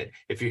planet.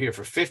 If you're here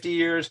for 50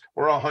 years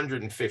or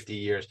 150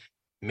 years,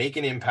 make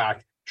an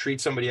impact,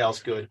 treat somebody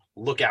else good,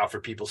 look out for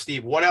people.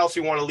 Steve, what else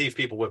you want to leave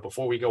people with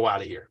before we go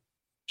out of here?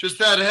 Just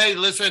that, hey,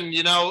 listen,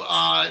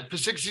 for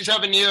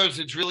 67 years,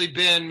 it's really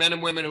been men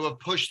and women who have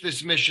pushed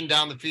this mission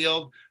down the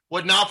field.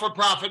 What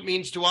not-for-profit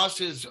means to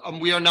us is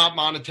we are not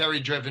monetary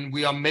driven.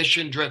 We are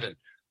mission driven.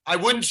 I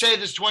wouldn't say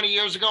this 20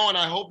 years ago, and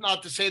I hope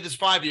not to say this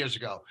 5 years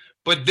ago,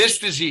 but this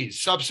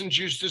disease, substance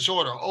use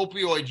disorder,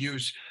 opioid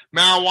use,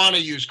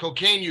 marijuana use,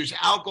 cocaine use,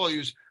 alcohol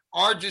use,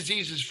 our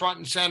disease is front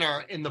and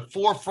center in the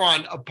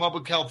forefront of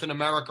public health in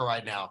America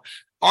right now.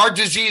 Our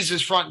disease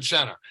is front and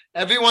center.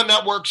 Everyone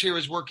that works here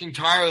is working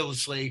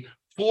tirelessly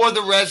for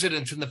the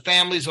residents and the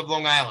families of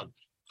Long Island.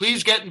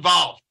 Please get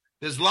involved.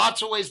 There's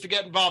lots of ways to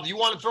get involved. You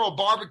want to throw a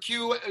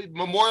barbecue,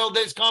 Memorial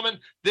Day's coming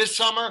this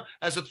summer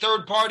as a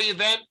third-party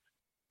event,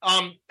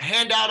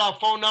 hand out our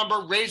phone number,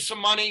 raise some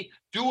money,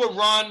 do a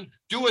run,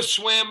 do a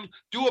swim,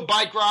 do a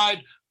bike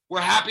ride. We're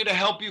happy to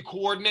help you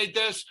coordinate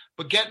this,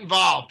 but get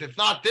involved. If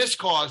not this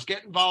cause,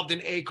 get involved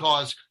in a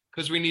cause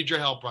because we need your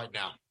help right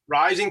now.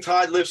 Rising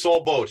tide lifts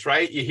all boats,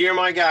 right? You hear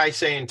my guy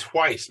saying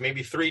twice,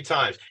 maybe 3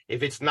 times.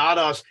 If it's not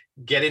us,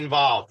 get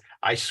involved.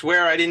 I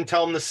swear I didn't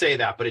tell him to say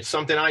that, but it's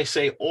something I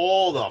say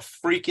all the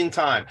freaking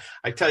time.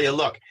 I tell you,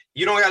 look,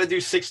 you don't got to do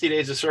 60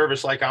 days of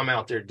service like I'm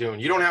out there doing.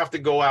 You don't have to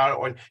go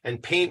out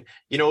and paint,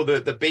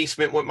 the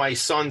basement with my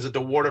sons at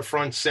the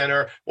Waterfront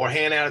Center or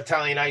hand out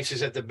Italian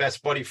ices at the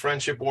Best Buddy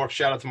Friendship Walk.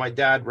 Shout out to my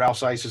dad,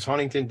 Ralph's Ices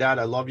Huntington. Dad,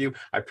 I love you.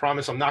 I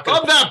promise I'm not going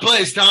to. Love that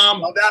place,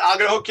 Tom. Love that. I'm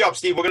going to hook you up,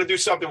 Steve. We're going to do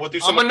something. We'll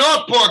do something. I'm a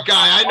Northport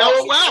guy. I know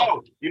it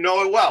well. You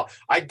know it well.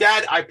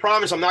 Dad, I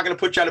promise I'm not going to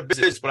put you out of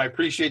business, but I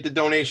appreciate the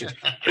donations.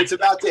 It's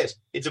about this.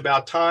 It's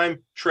about time,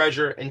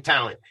 treasure, and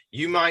talent.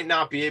 You might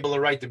not be able to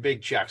write the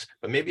big checks,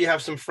 but maybe you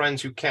have some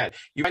friends who can.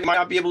 You might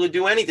not be able to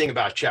do anything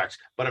about checks,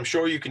 but I'm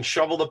sure you can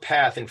shovel the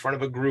path in front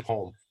of a group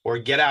home or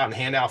get out and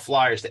hand out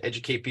flyers to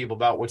educate people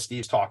about what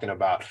Steve's talking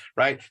about,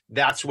 right?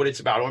 That's what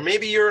it's about. Or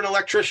maybe you're an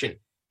electrician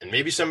and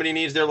maybe somebody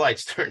needs their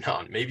lights turned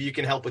on. Maybe you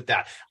can help with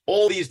that.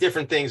 All these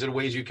different things are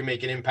ways you can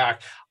make an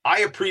impact.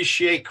 I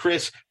appreciate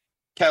Chris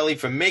Kelly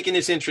for making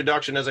this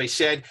introduction. As I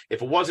said,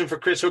 if it wasn't for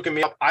Chris hooking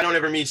me up, I don't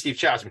ever meet Steve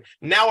Chasman.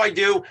 Now I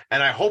do,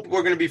 and I hope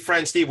we're going to be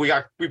friends, Steve. We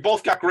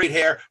both got great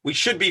hair. We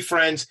should be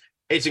friends.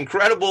 It's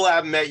incredible to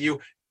have met you.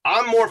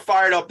 I'm more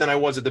fired up than I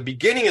was at the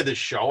beginning of this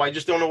show. I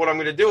just don't know what I'm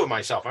going to do with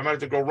myself. I might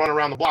have to go run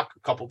around the block a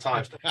couple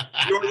times.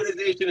 The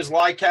organization is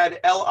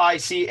LICAD,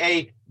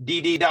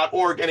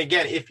 LICADD.org. And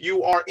again, if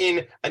you are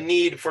in a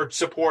need for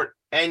support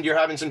and you're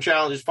having some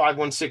challenges,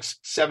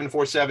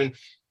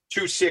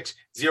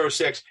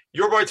 516-747-2606.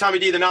 Your boy, Tommy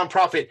D, the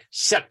nonprofit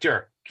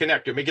sector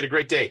connector. Make it a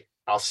great day.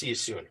 I'll see you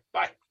soon.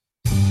 Bye.